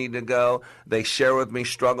knows they need to go. They share with me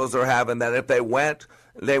struggles they're having, that if they went,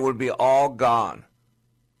 they would be all gone.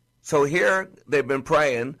 So here they've been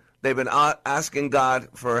praying. They've been asking God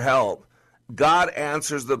for help. God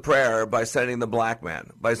answers the prayer by sending the black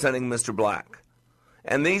man, by sending Mr. Black.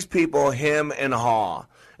 And these people hem and haw.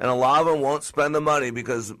 And a lot of them won't spend the money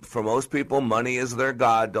because for most people, money is their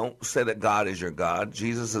God. Don't say that God is your God.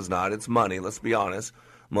 Jesus is not. It's money. Let's be honest.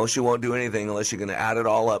 Most of you won't do anything unless you're going to add it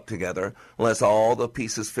all up together, unless all the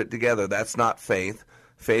pieces fit together. That's not faith.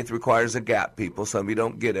 Faith requires a gap, people. Some of you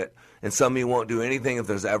don't get it. And some of you won't do anything if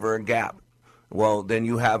there's ever a gap. Well, then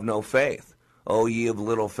you have no faith. Oh, ye of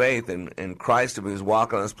little faith. And Christ, if he was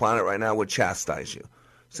walking on this planet right now, would chastise you.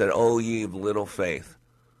 Said, oh, ye of little faith.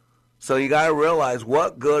 So you got to realize,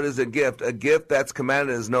 what good is a gift? A gift that's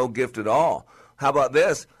commanded is no gift at all. How about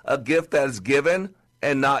this? A gift that is given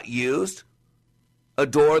and not used. A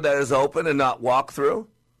door that is open and not walked through.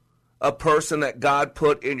 A person that God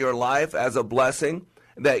put in your life as a blessing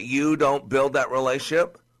that you don't build that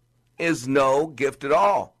relationship is no gift at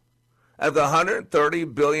all. Of the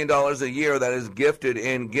 $130 billion a year that is gifted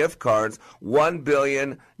in gift cards, $1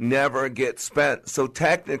 billion never gets spent. So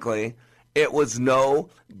technically, it was no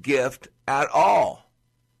gift at all.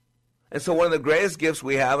 And so one of the greatest gifts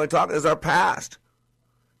we have is our past.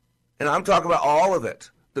 And I'm talking about all of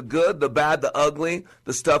it. The good, the bad, the ugly,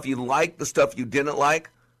 the stuff you liked, the stuff you didn't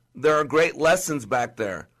like. There are great lessons back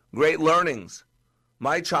there, great learnings.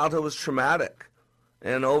 My childhood was traumatic.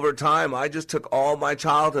 And over time, I just took all my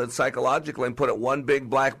childhood psychologically and put it in one big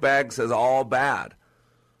black bag that says all bad.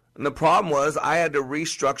 And the problem was I had to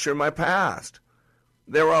restructure my past.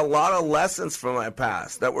 There were a lot of lessons from my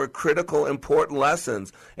past that were critical, important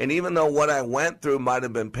lessons. And even though what I went through might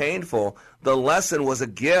have been painful, the lesson was a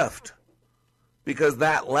gift. Because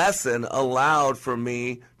that lesson allowed for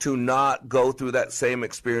me to not go through that same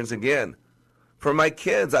experience again. For my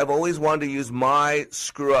kids, I've always wanted to use my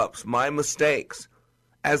screw-ups, my mistakes,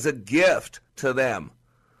 as a gift to them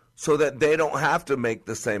so that they don't have to make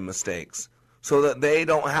the same mistakes, so that they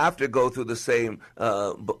don't have to go through the same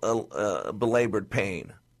belabored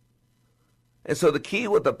pain. And so the key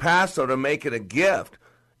with the past, though, to make it a gift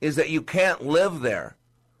is that you can't live there,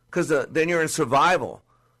 because then you're in survival.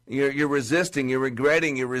 You're resisting, you're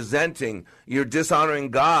regretting, you're resenting, you're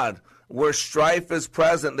dishonoring God. Where strife is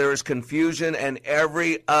present, there is confusion and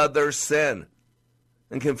every other sin.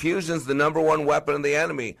 And confusion is the number one weapon of the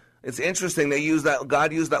enemy. It's interesting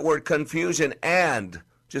God used that word confusion and,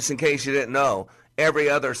 just in case you didn't know, every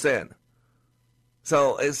other sin.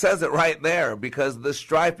 So it says it right there, because the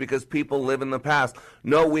strife, because people live in the past.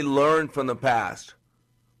 No, we learn from the past.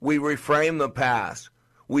 We reframe the past.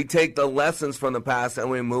 We take the lessons from the past and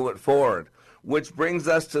we move it forward, which brings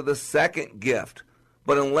us to the second gift.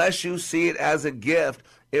 But unless you see it as a gift,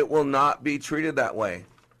 it will not be treated that way.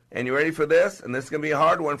 And you ready for this? And this is going to be a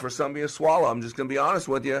hard one for some of you to swallow. I'm just going to be honest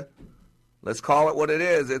with you. Let's call it what it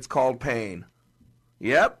is. It's called pain.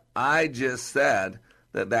 Yep, I just said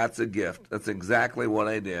that that's a gift. That's exactly what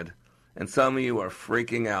I did. And some of you are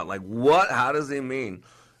freaking out. Like, what? How does he mean?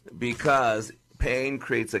 Because pain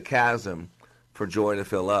creates a chasm for joy to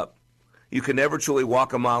fill up. You can never truly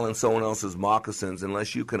walk a mile in someone else's moccasins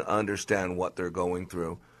unless you can understand what they're going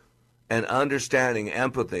through. And understanding,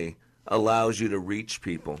 empathy, allows you to reach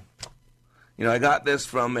people. You know, I got this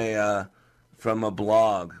from a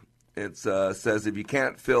blog. It says, if you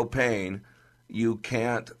can't feel pain, you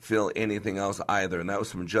can't feel anything else either. And that was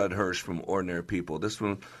from Judd Hirsch from Ordinary People. This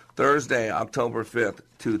from Thursday, October 5th,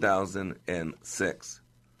 2006.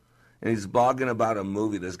 And he's blogging about a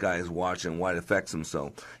movie this guy is watching, why it affects him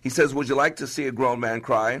so. He says, would you like to see a grown man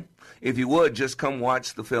cry? If you would, just come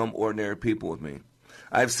watch the film Ordinary People with me.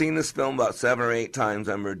 I've seen this film about 7 or 8 times.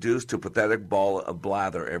 I'm reduced to a pathetic ball of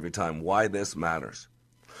blather every time. Why this matters.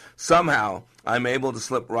 Somehow, I'm able to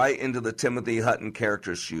slip right into the Timothy Hutton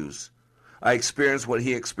character's shoes. I experience what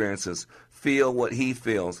he experiences, feel what he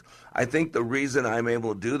feels. I think the reason I'm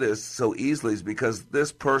able to do this so easily is because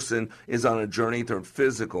this person is on a journey through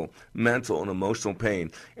physical, mental, and emotional pain,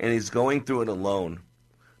 and he's going through it alone.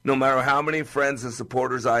 No matter how many friends and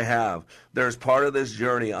supporters I have, there's part of this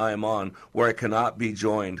journey I am on where I cannot be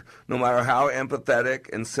joined. No matter how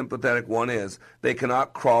empathetic and sympathetic one is, they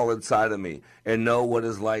cannot crawl inside of me and know what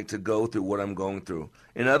it's like to go through what I'm going through.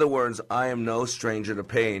 In other words, I am no stranger to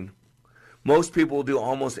pain. Most people will do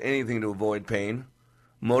almost anything to avoid pain.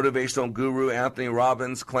 Motivational guru Anthony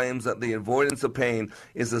Robbins claims that the avoidance of pain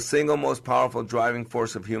is the single most powerful driving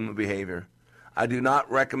force of human behavior. I do not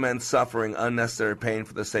recommend suffering unnecessary pain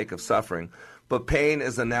for the sake of suffering, but pain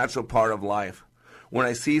is a natural part of life. When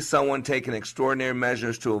I see someone taking extraordinary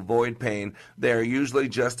measures to avoid pain, they are usually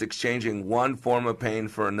just exchanging one form of pain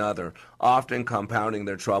for another, often compounding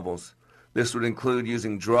their troubles. This would include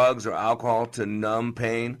using drugs or alcohol to numb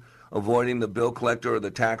pain, avoiding the bill collector or the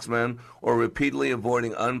taxman, or repeatedly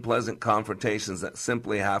avoiding unpleasant confrontations that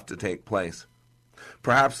simply have to take place.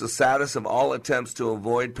 Perhaps the saddest of all attempts to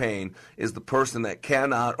avoid pain is the person that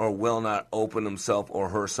cannot or will not open himself or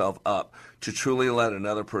herself up to truly let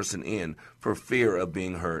another person in for fear of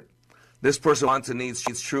being hurt. This person wants and needs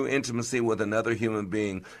true intimacy with another human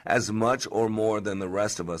being as much or more than the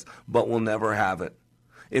rest of us, but will never have it.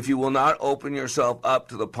 If you will not open yourself up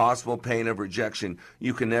to the possible pain of rejection,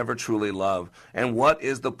 you can never truly love. And what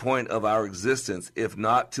is the point of our existence if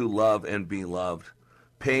not to love and be loved?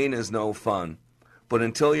 Pain is no fun. But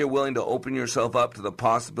until you're willing to open yourself up to the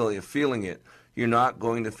possibility of feeling it, you're not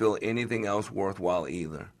going to feel anything else worthwhile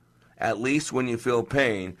either. At least when you feel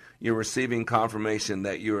pain, you're receiving confirmation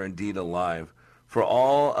that you're indeed alive. For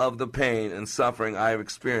all of the pain and suffering I have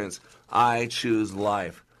experienced, I choose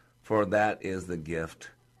life, for that is the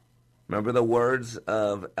gift. Remember the words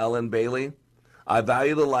of Ellen Bailey? I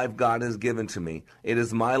value the life God has given to me. It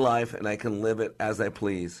is my life, and I can live it as I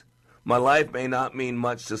please. My life may not mean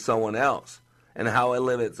much to someone else, and how I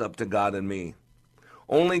live it's up to God and me.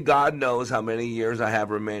 Only God knows how many years I have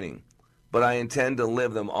remaining, but I intend to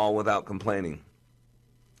live them all without complaining.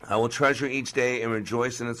 I will treasure each day and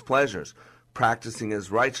rejoice in its pleasures, practicing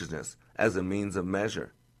His righteousness as a means of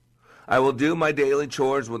measure. I will do my daily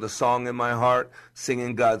chores with a song in my heart,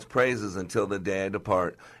 singing God's praises until the day I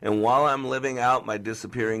depart. And while I'm living out my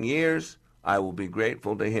disappearing years, I will be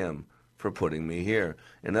grateful to Him for putting me here.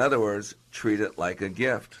 In other words, treat it like a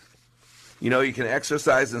gift. You know, you can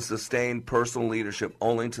exercise and sustain personal leadership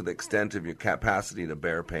only to the extent of your capacity to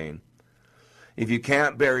bear pain. If you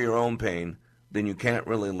can't bear your own pain, then you can't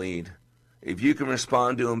really lead. If you can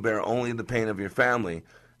respond to and bear only the pain of your family,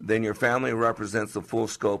 then your family represents the full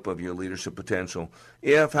scope of your leadership potential.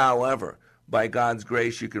 If, however, by God's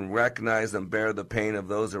grace you can recognize and bear the pain of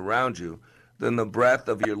those around you, then the breadth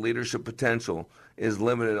of your leadership potential is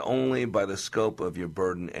limited only by the scope of your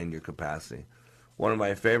burden and your capacity. One of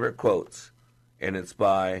my favorite quotes, and it's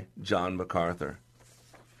by John MacArthur.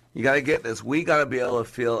 You got to get this. We got to be able to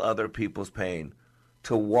feel other people's pain,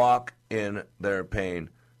 to walk in their pain.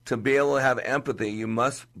 To be able to have empathy, you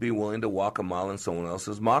must be willing to walk a mile in someone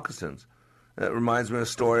else's moccasins. It reminds me of a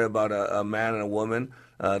story about a man and a woman.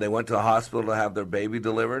 They went to a hospital to have their baby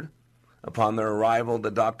delivered. Upon their arrival,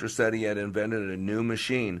 the doctor said he had invented a new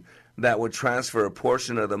machine that would transfer a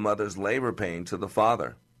portion of the mother's labor pain to the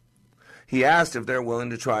father. He asked if they're willing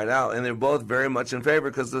to try it out, and they're both very much in favor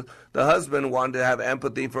because the husband wanted to have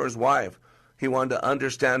empathy for his wife. He wanted to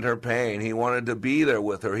understand her pain. He wanted to be there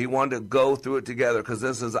with her. He wanted to go through it together because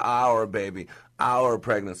this is our baby, our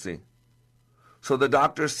pregnancy. So the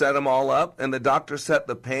doctor set them all up, and the doctor set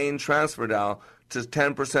the pain transfer down to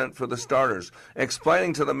 10% for the starters,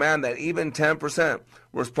 explaining to the man that even 10%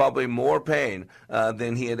 was probably more pain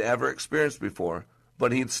than he had ever experienced before,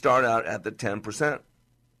 but he'd start out at the 10%.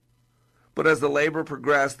 But as the labor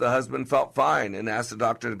progressed, the husband felt fine and asked the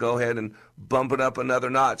doctor to go ahead and bump it up another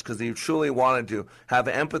notch because he truly wanted to have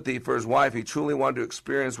empathy for his wife. He truly wanted to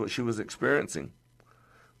experience what she was experiencing.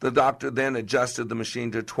 The doctor then adjusted the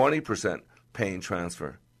machine to 20% pain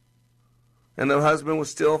transfer. And the husband was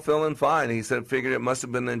still feeling fine. He figured it must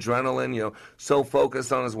have been the adrenaline, so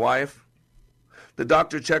focused on his wife. The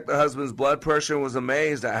doctor checked the husband's blood pressure and was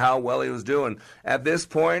amazed at how well he was doing. At this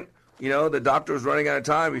point, the doctor was running out of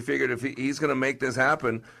time. He figured if he's going to make this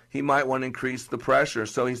happen, he might want to increase the pressure.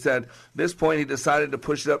 So he said, at this point, he decided to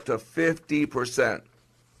push it up to 50%,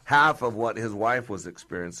 half of what his wife was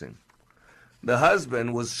experiencing. The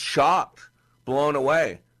husband was shocked, blown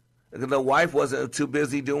away. The wife wasn't too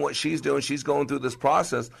busy doing what she's doing. She's going through this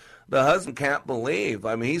process. The husband can't believe.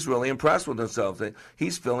 He's really impressed with himself.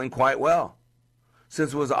 He's feeling quite well.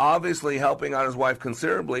 Since it was obviously helping out his wife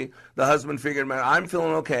considerably, the husband figured, man, I'm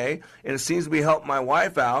feeling okay, and it seems to be helping my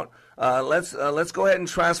wife out. Let's go ahead and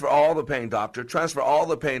transfer all the pain, doctor. Transfer all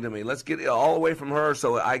the pain to me. Let's get it all away from her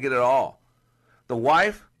so I get it all. The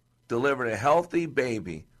wife delivered a healthy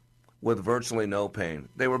baby with virtually no pain.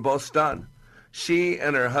 They were both stunned. She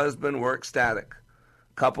and her husband were ecstatic.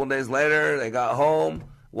 A couple of days later, they got home,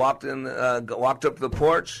 walked up to the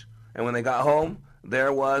porch, and when they got home,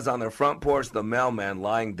 there was on their front porch the mailman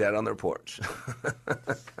lying dead on their porch.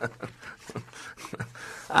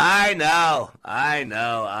 I know. I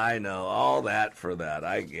know. All that for that.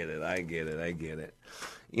 I get it.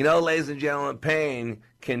 You know, ladies and gentlemen, pain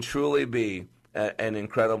can truly be an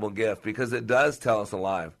incredible gift because it does tell us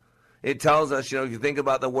alive. It tells us, if you think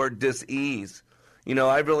about the word dis-ease,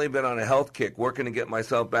 I've really been on a health kick, working to get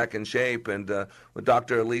myself back in shape, and with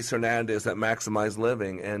Dr. Elise Hernandez at Maximize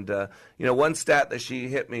Living. And, one stat that she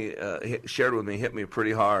shared with me hit me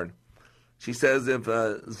pretty hard. She says if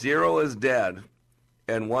 0 is dead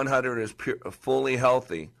and 100 is fully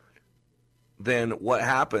healthy, then what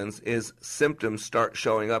happens is symptoms start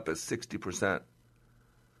showing up at 60%.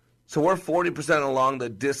 So we're 40% along the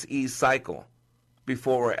dis-ease cycle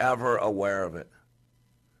before we're ever aware of it.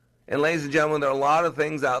 And ladies and gentlemen, there are a lot of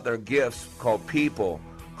things out there, gifts called people,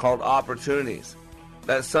 called opportunities,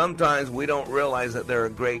 that sometimes we don't realize that they're a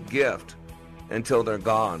great gift until they're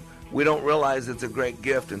gone. We don't realize it's a great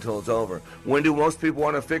gift until it's over. When do most people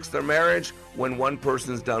want to fix their marriage? When one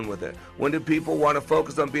person's done with it. When do people want to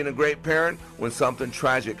focus on being a great parent? When something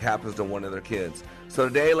tragic happens to one of their kids. So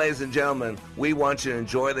today, ladies and gentlemen, we want you to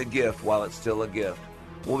enjoy the gift while it's still a gift.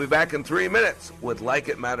 We'll be back in 3 minutes with Like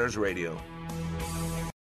It Matters Radio.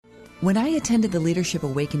 When I attended the Leadership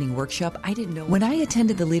Awakening workshop, I didn't know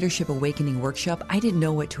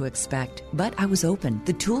what to expect, but I was open.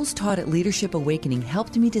 The tools taught at Leadership Awakening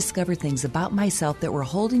helped me discover things about myself that were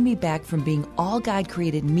holding me back from being all God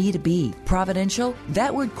created me to be. Providential?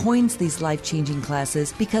 That word coins these life-changing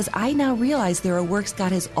classes because I now realize there are works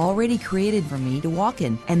God has already created for me to walk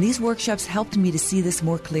in, and these workshops helped me to see this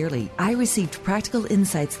more clearly. I received practical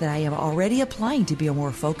insights that I am already applying to be a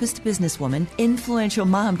more focused businesswoman, influential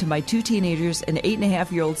mom to my 2 teenagers, an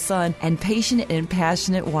 8.5-year-old son, and patient and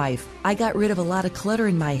passionate wife. I got rid of a lot of clutter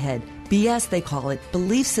in my head. BS, they call it,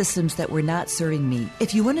 belief systems that were not serving me.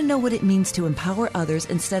 If you want to know what it means to empower others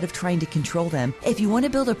instead of trying to control them, if you want to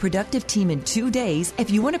build a productive team in 2 days, if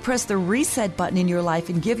you want to press the reset button in your life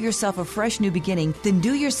and give yourself a fresh new beginning, then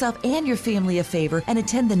do yourself and your family a favor and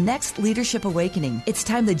attend the next Leadership Awakening. It's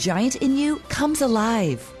time the giant in you comes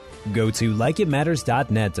alive. Go to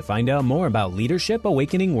likeitmatters.net to find out more about Leadership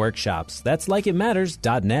Awakening workshops. That's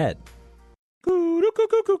likeitmatters.net.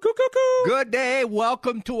 Good day.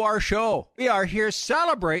 Welcome to our show. We are here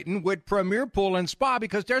celebrating with Premier Pool and Spa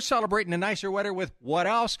because they're celebrating the nicer weather with what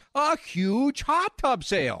else? A huge hot tub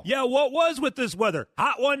sale. Yeah, what was with this weather?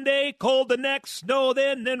 Hot one day, cold the next, snow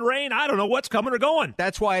then rain. I don't know what's coming or going.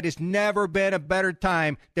 That's why it has never been a better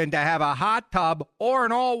time than to have a hot tub or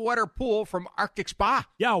an all-weather pool from Arctic Spa.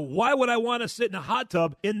 Yeah, why would I want to sit in a hot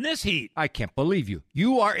tub in this heat? I can't believe you.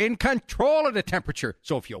 You are in control of the temperature.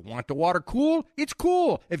 So if you want the water cool, it's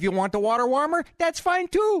cool. If you want the water warmer, that's fine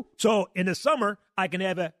too. So in the summer, I can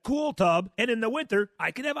have a cool tub, and in the winter,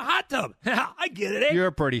 I can have a hot tub. I get it, eh?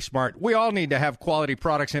 You're pretty smart. We all need to have quality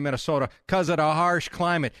products in Minnesota because of the harsh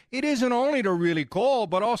climate. It isn't only the really cold,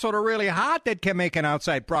 but also the really hot that can make an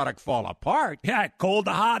outside product fall apart. Yeah, cold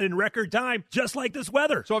to hot in record time, just like this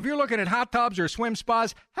weather. So if you're looking at hot tubs or swim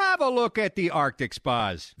spas, have a look at the Arctic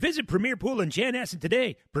Spas. Visit Premier Pool in Chanhassen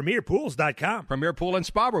today, premierpools.com. Premier Pool and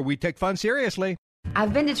Spa, where we take fun seriously.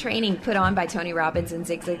 I've been to training put on by Tony Robbins and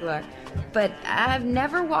Zig Ziglar, but I've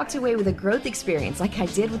never walked away with a growth experience like I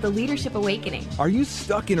did with the Leadership Awakening. Are you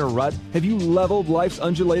stuck in a rut? Have you leveled life's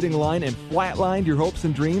undulating line and flatlined your hopes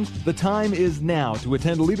and dreams? The time is now to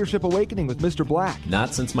attend Leadership Awakening with Mr. Black.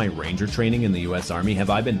 Not since my Ranger training in the U.S. Army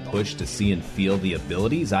have I been pushed to see and feel the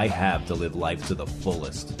abilities I have to live life to the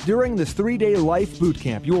fullest. During this 3-day life boot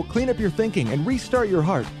camp, you will clean up your thinking and restart your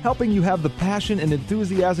heart, helping you have the passion and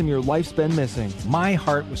enthusiasm your life's been missing. My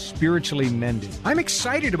heart was spiritually mended. I'm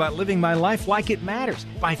excited about living my life like it matters.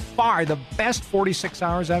 By far the best 46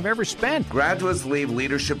 hours I've ever spent. Graduates leave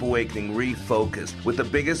Leadership Awakening refocused with the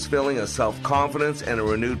biggest feeling of self-confidence and a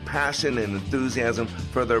renewed passion and enthusiasm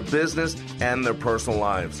for their business and their personal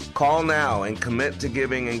lives. Call now and commit to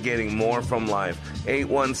giving and getting more from life.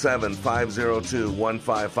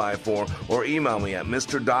 817-502-1554 or email me at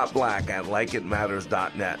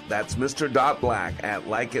mr.black@likeitmatters.net. That's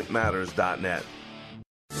mr.black@likeitmatters.net.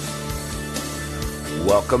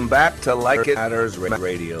 Welcome back to Like It Matters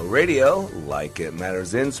Radio. Radio, like it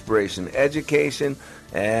matters, inspiration, education,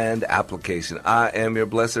 and application. I am your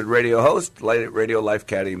blessed radio host, Radio Life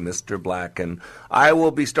Caddy, Mr. Black, and I will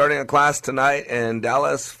be starting a class tonight in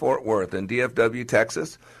Dallas, Fort Worth, in DFW,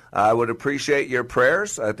 Texas. I would appreciate your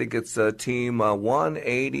prayers. I think it's team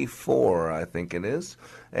 184, I think it is.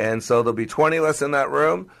 And so there'll be 20 of us in that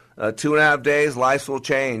room. 2.5 days, lives will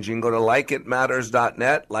change. You can go to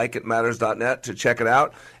likeitmatters.net to check it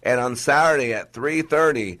out. And on Saturday at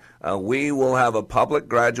 3:30, we will have a public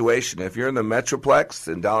graduation. If you're in the Metroplex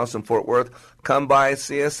in Dallas and Fort Worth, come by,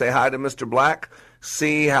 see us, say hi to Mr. Black,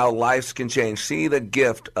 see how lives can change, see the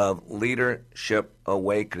gift of leadership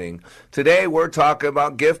awakening. Today we're talking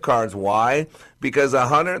about gift cards. Why? Because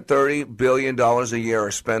 $130 billion a year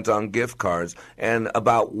are spent on gift cards, and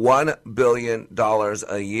about $1 billion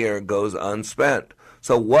a year goes unspent.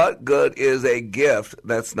 So what good is a gift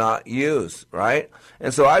that's not used, right?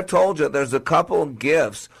 And so I've told you there's a couple of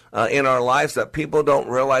gifts in our lives that people don't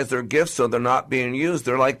realize they're gifts, so they're not being used.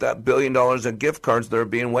 They're like that $1 billion in gift cards that are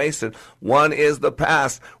being wasted. One is the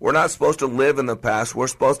past. We're not supposed to live in the past. We're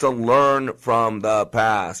supposed to learn from the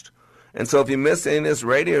past. And so if you miss any of this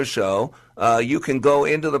radio show, you can go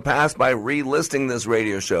into the past by re-listening this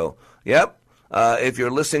radio show. Yep. If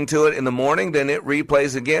you're listening to it in the morning, then it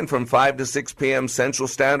replays again from 5 to 6 p.m. Central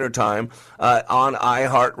Standard Time on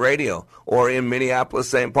iHeartRadio or in Minneapolis,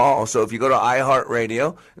 St. Paul. So if you go to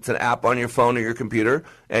iHeartRadio, it's an app on your phone or your computer,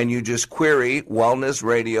 and you just query Wellness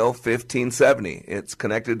Radio 1570. It's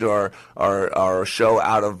connected to our show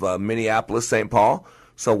out of Minneapolis, St. Paul.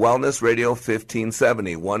 So Wellness Radio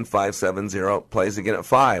 1570, 1570, plays again at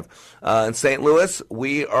 5. In St. Louis,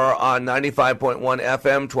 we are on 95.1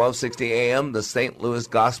 FM, 1260 AM, the St. Louis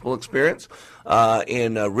Gospel Experience.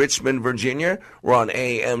 In Richmond, Virginia, we're on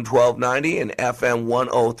AM 1290 and FM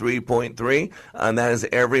 103.3, and that is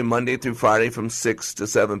every Monday through Friday from 6 to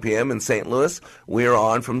 7 p.m. In St. Louis, we are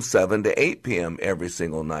on from 7 to 8 p.m. every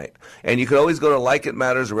single night. And you can always go to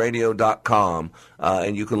likeitmattersradio.com,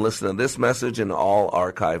 and you can listen to this message and all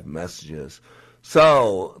archived messages.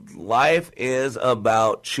 So, life is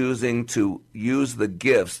about choosing to use the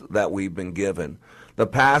gifts that we've been given. The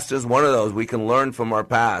past is one of those. We can learn from our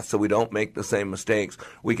past so we don't make the same mistakes.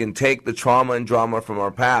 We can take the trauma and drama from our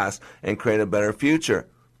past and create a better future.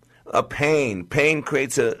 Pain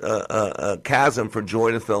creates a chasm for joy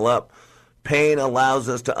to fill up. Pain allows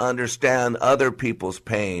us to understand other people's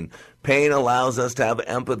pain. Pain allows us to have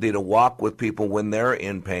empathy to walk with people when they're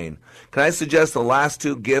in pain. Can I suggest the last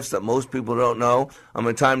two gifts that most people don't know on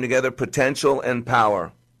my time together? Potential and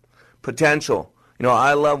power. Potential. You know,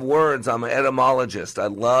 I love words. I'm an etymologist. I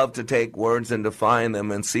love to take words and define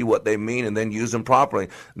them and see what they mean and then use them properly.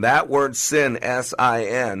 That word sin,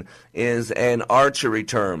 S-I-N, is an archery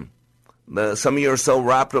term. Some of you are so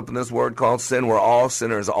wrapped up in this word called sin. We're all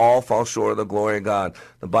sinners. All fall short of the glory of God.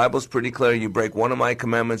 The Bible's pretty clear. You break one of my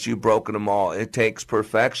commandments, you've broken them all. It takes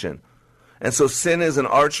perfection. And so sin is an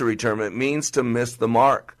archery term. It means to miss the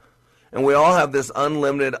mark. And we all have this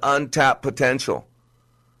unlimited, untapped potential.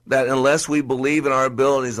 That unless we believe in our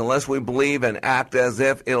abilities, unless we believe and act as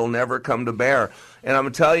if, it'll never come to bear. And I'm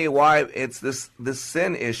going to tell you why it's this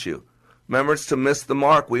sin issue. Remember, it's to miss the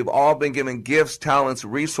mark. We've all been given gifts, talents,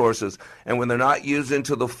 resources, and when they're not used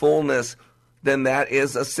into the fullness, then that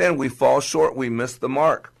is a sin. We fall short. We miss the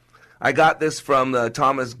mark. I got this from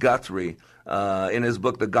Thomas Guthrie in his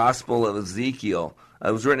book, The Gospel of Ezekiel.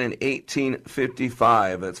 It was written in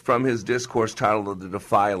 1855. It's from his discourse titled The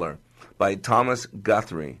Defiler, by Thomas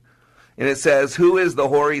Guthrie. And it says, "Who is the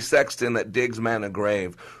hoary sexton that digs man a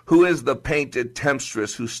grave? Who is the painted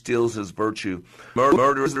temptress who steals his virtue?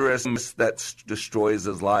 Murderess that destroys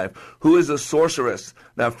his life? Who is the sorceress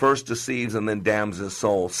that first deceives and then damns his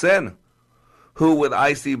soul? Sin. Who with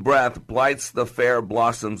icy breath blights the fair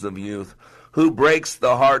blossoms of youth? Who breaks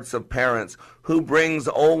the hearts of parents? Who brings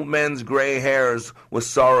old men's gray hairs with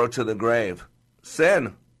sorrow to the grave?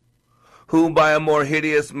 Sin. Who by a more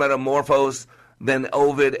hideous metamorphose than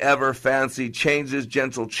Ovid ever fancied changes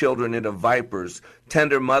gentle children into vipers,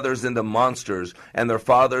 tender mothers into monsters, and their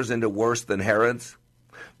fathers into worse than Herods?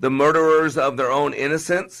 The murderers of their own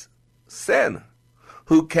innocence? Sin.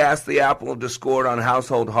 Who casts the apple of discord on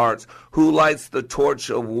household hearts? Who lights the torch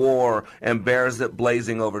of war and bears it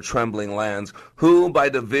blazing over trembling lands? Who by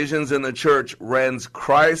divisions in the church rends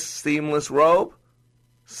Christ's seamless robe?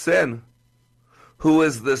 Sin. Who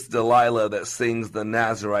is this Delilah that sings the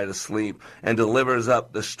Nazarite asleep and delivers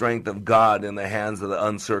up the strength of God in the hands of the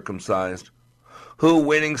uncircumcised? Who,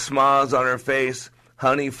 winning smiles on her face,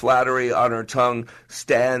 honey flattery on her tongue,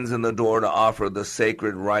 stands in the door to offer the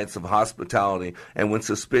sacred rites of hospitality, and when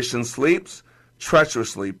suspicion sleeps,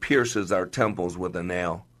 treacherously pierces our temples with a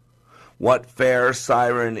nail? What fair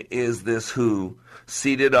siren is this who,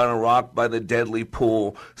 seated on a rock by the deadly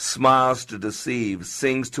pool, smiles to deceive,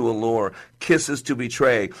 sings to allure, kisses to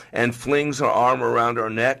betray, and flings her arm around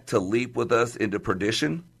our neck to leap with us into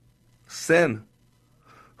perdition? Sin.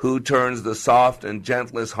 Who turns the soft and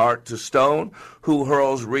gentlest heart to stone? Who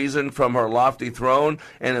hurls reason from her lofty throne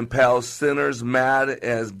and impels sinners mad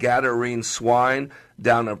as Gadarene swine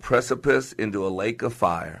down a precipice into a lake of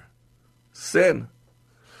fire? Sin.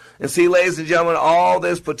 And see, ladies and gentlemen, all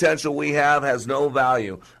this potential we have has no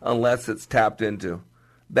value unless it's tapped into.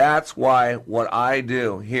 That's why what I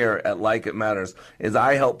do here at Like It Matters is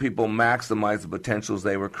I help people maximize the potentials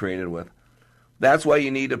they were created with. That's why you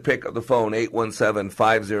need to pick up the phone,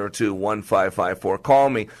 817-502-1554. Call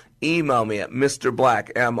me, email me at Mr.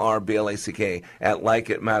 Black, MRBLACK, at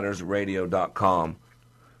likeitmattersradio.com.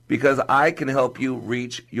 Because I can help you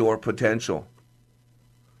reach your potential.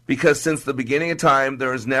 Because since the beginning of time,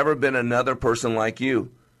 there has never been another person like you.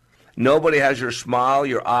 Nobody has your smile,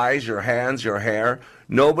 your eyes, your hands, your hair.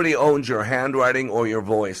 Nobody owns your handwriting or your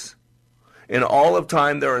voice. In all of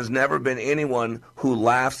time, there has never been anyone who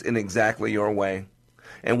laughs in exactly your way.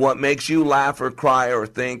 And what makes you laugh or cry or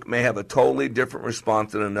think may have a totally different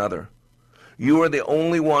response than another. You are the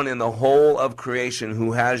only one in the whole of creation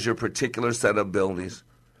who has your particular set of abilities.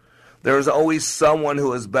 There is always someone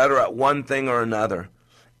who is better at one thing or another.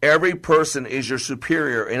 Every person is your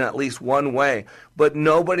superior in at least one way, but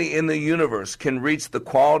nobody in the universe can reach the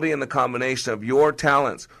quality and the combination of your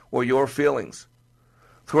talents or your feelings.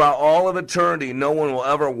 Throughout all of eternity, no one will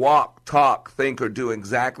ever walk, talk, think, or do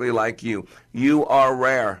exactly like you. You are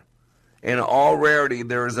rare. In all rarity,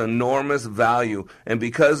 there is enormous value, and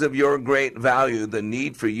because of your great value, the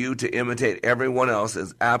need for you to imitate everyone else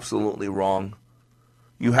is absolutely wrong.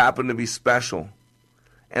 You happen to be special,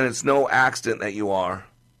 and it's no accident that you are.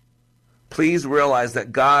 Please realize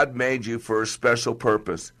that God made you for a special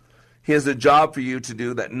purpose. He has a job for you to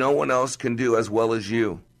do that no one else can do as well as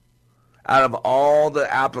you. Out of all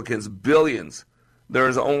the applicants, billions, there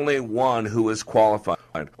is only one who is qualified.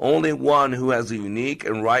 Only one who has a unique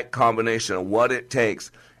and right combination of what it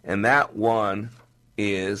takes, and that one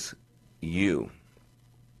is you.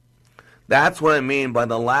 That's what I mean by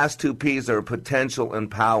the last two P's are potential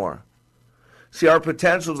and power. See, our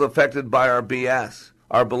potential is affected by our BS,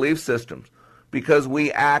 our belief systems, because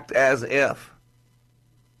we act as if.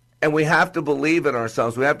 And we have to believe in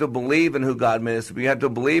ourselves. We have to believe in who God made us to be. We have to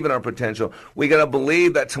believe in our potential. We got to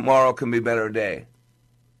believe that tomorrow can be a better day.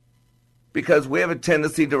 Because we have a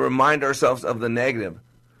tendency to remind ourselves of the negative.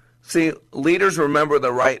 See, leaders remember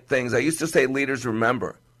the right things. I used to say leaders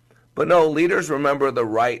remember. But no, leaders remember the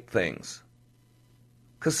right things.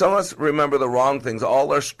 Because some of us remember the wrong things,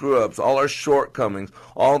 all our screw-ups, all our shortcomings,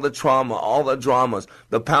 all the trauma, all the dramas,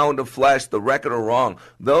 the pound of flesh, the record of wrong.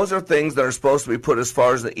 Those are things that are supposed to be put as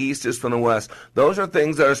far as the east is from the west. Those are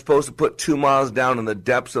things that are supposed to put 2 miles down in the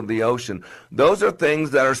depths of the ocean. Those are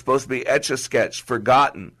things that are supposed to be etch-a-sketch,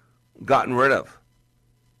 forgotten, gotten rid of.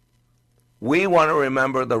 We want to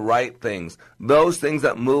remember the right things, those things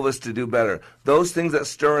that move us to do better, those things that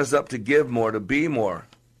stir us up to give more, to be more.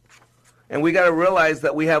 And we got to realize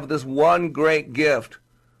that we have this one great gift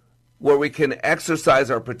where we can exercise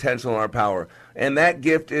our potential and our power. And that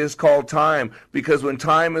gift is called time, because when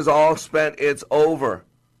time is all spent, it's over.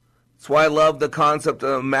 That's why I love the concept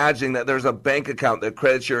of imagining that there's a bank account that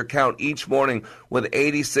credits your account each morning with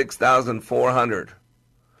 $86,400.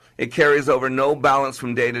 It carries over no balance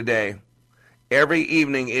from day to day. Every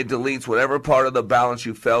evening, it deletes whatever part of the balance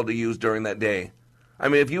you failed to use during that day. I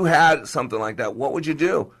mean, if you had something like that, what would you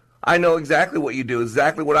do? I know exactly what you do,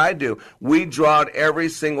 exactly what I do. We draw out every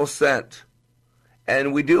single cent.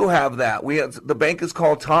 And we do have that. The bank is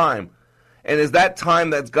called time. And is that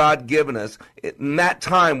time that's God given us, in that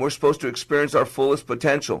time we're supposed to experience our fullest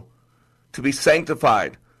potential, to be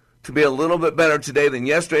sanctified, to be a little bit better today than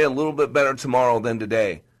yesterday, a little bit better tomorrow than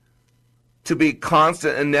today, to be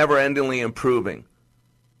constant and never-endingly improving,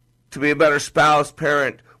 to be a better spouse,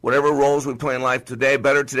 parent, whatever roles we play in life today,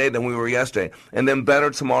 better today than we were yesterday, and then better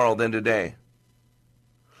tomorrow than today.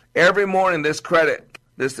 Every morning this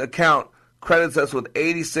account credits us with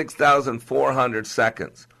 86,400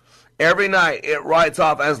 seconds. Every night it writes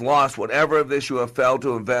off as lost whatever of this you have failed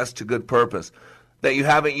to invest to good purpose, that you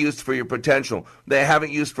haven't used for your potential, that you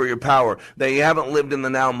haven't used for your power, that you haven't lived in the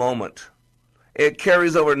now moment. It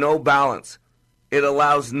carries over no balance. It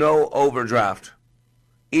allows no overdraft.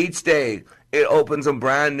 Each day, it opens a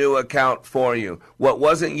brand new account for you. What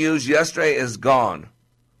wasn't used yesterday is gone.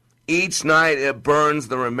 Each night, it burns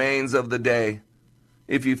the remains of the day.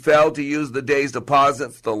 If you fail to use the day's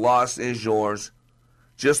deposits, the loss is yours.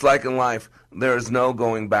 Just like in life, there is no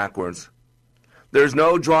going backwards. There's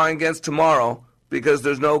no drawing against tomorrow because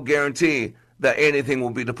there's no guarantee that anything will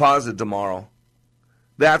be deposited tomorrow.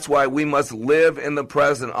 That's why we must live in the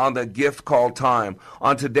present on the gift called time,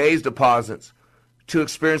 on today's deposits, to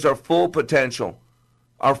experience our full potential,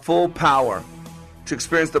 our full power, to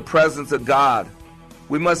experience the presence of God.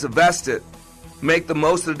 We must invest it. Make the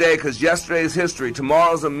most of the day, because yesterday is history.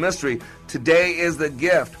 Tomorrow's a mystery. Today is the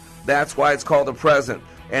gift. That's why it's called the present.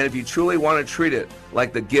 And if you truly want to treat it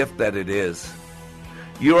like the gift that it is.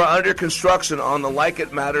 You are under construction on the Like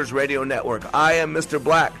It Matters radio network. I am Mr.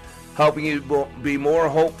 Black, helping you be more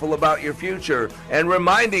hopeful about your future and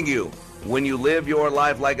reminding you, when you live your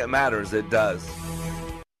life like it matters, it does.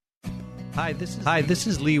 Hi, this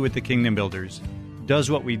is Lee with the Kingdom Builders. Does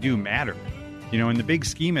what we do matter? You know, in the big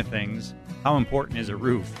scheme of things, how important is a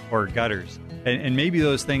roof or gutters? And maybe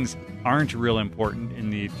those things aren't real important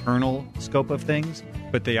in the eternal scope of things,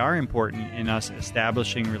 but they are important in us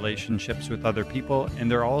establishing relationships with other people,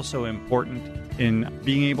 and they're also important in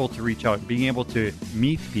being able to reach out, being able to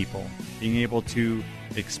meet people, being able to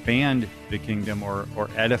expand the kingdom or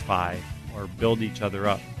edify or build each other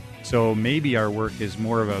up. So maybe our work is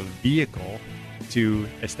more of a vehicle to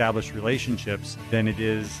establish relationships than it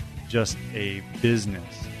is just a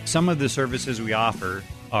business. Some of the services we offer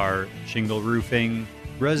are shingle roofing,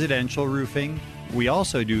 residential roofing. We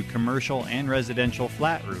also do commercial and residential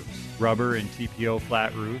flat roofs, rubber and TPO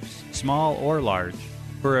flat roofs, small or large.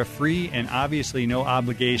 For a free and obviously no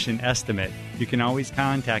obligation estimate, you can always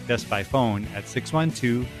contact us by phone at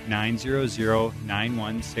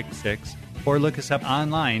 612-900-9166 or look us up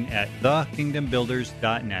online at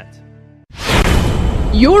thekingdombuilders.net.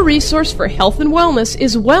 Your resource for health and wellness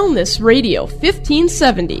is Wellness Radio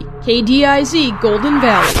 1570, KDIZ Golden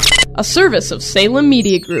Valley, a service of Salem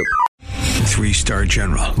Media Group. 3-star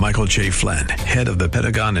General Michael J. Flynn, head of the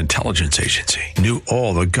Pentagon Intelligence Agency, knew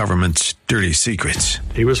all the government's dirty secrets.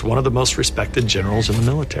 He was one of the most respected generals in the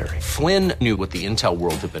military. Flynn knew what the intel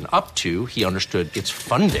world had been up to. He understood its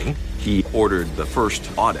funding. He ordered the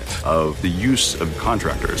first audit of the use of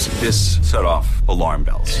contractors. This set off alarm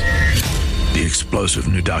bells. The explosive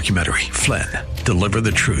new documentary, Flynn, Deliver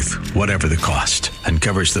the Truth, Whatever the Cost,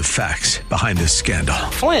 uncovers the facts behind this scandal.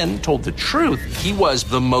 Flynn told the truth. He was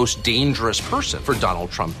the most dangerous person for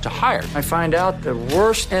Donald Trump to hire. I find out the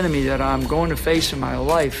worst enemy that I'm going to face in my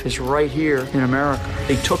life is right here in America.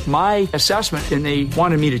 They took my assessment and they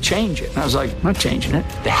wanted me to change it. And I was like, I'm not changing it.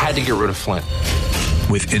 They had to get rid of Flynn.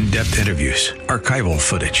 With in-depth interviews, archival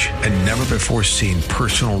footage, and never-before-seen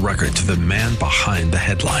personal records of the man behind the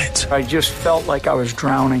headlines. I just felt like I was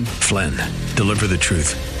drowning. Flynn, Deliver the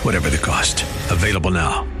Truth, Whatever the Cost. Available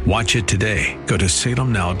now. Watch it today. Go to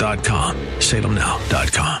salemnow.com.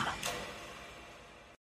 salemnow.com.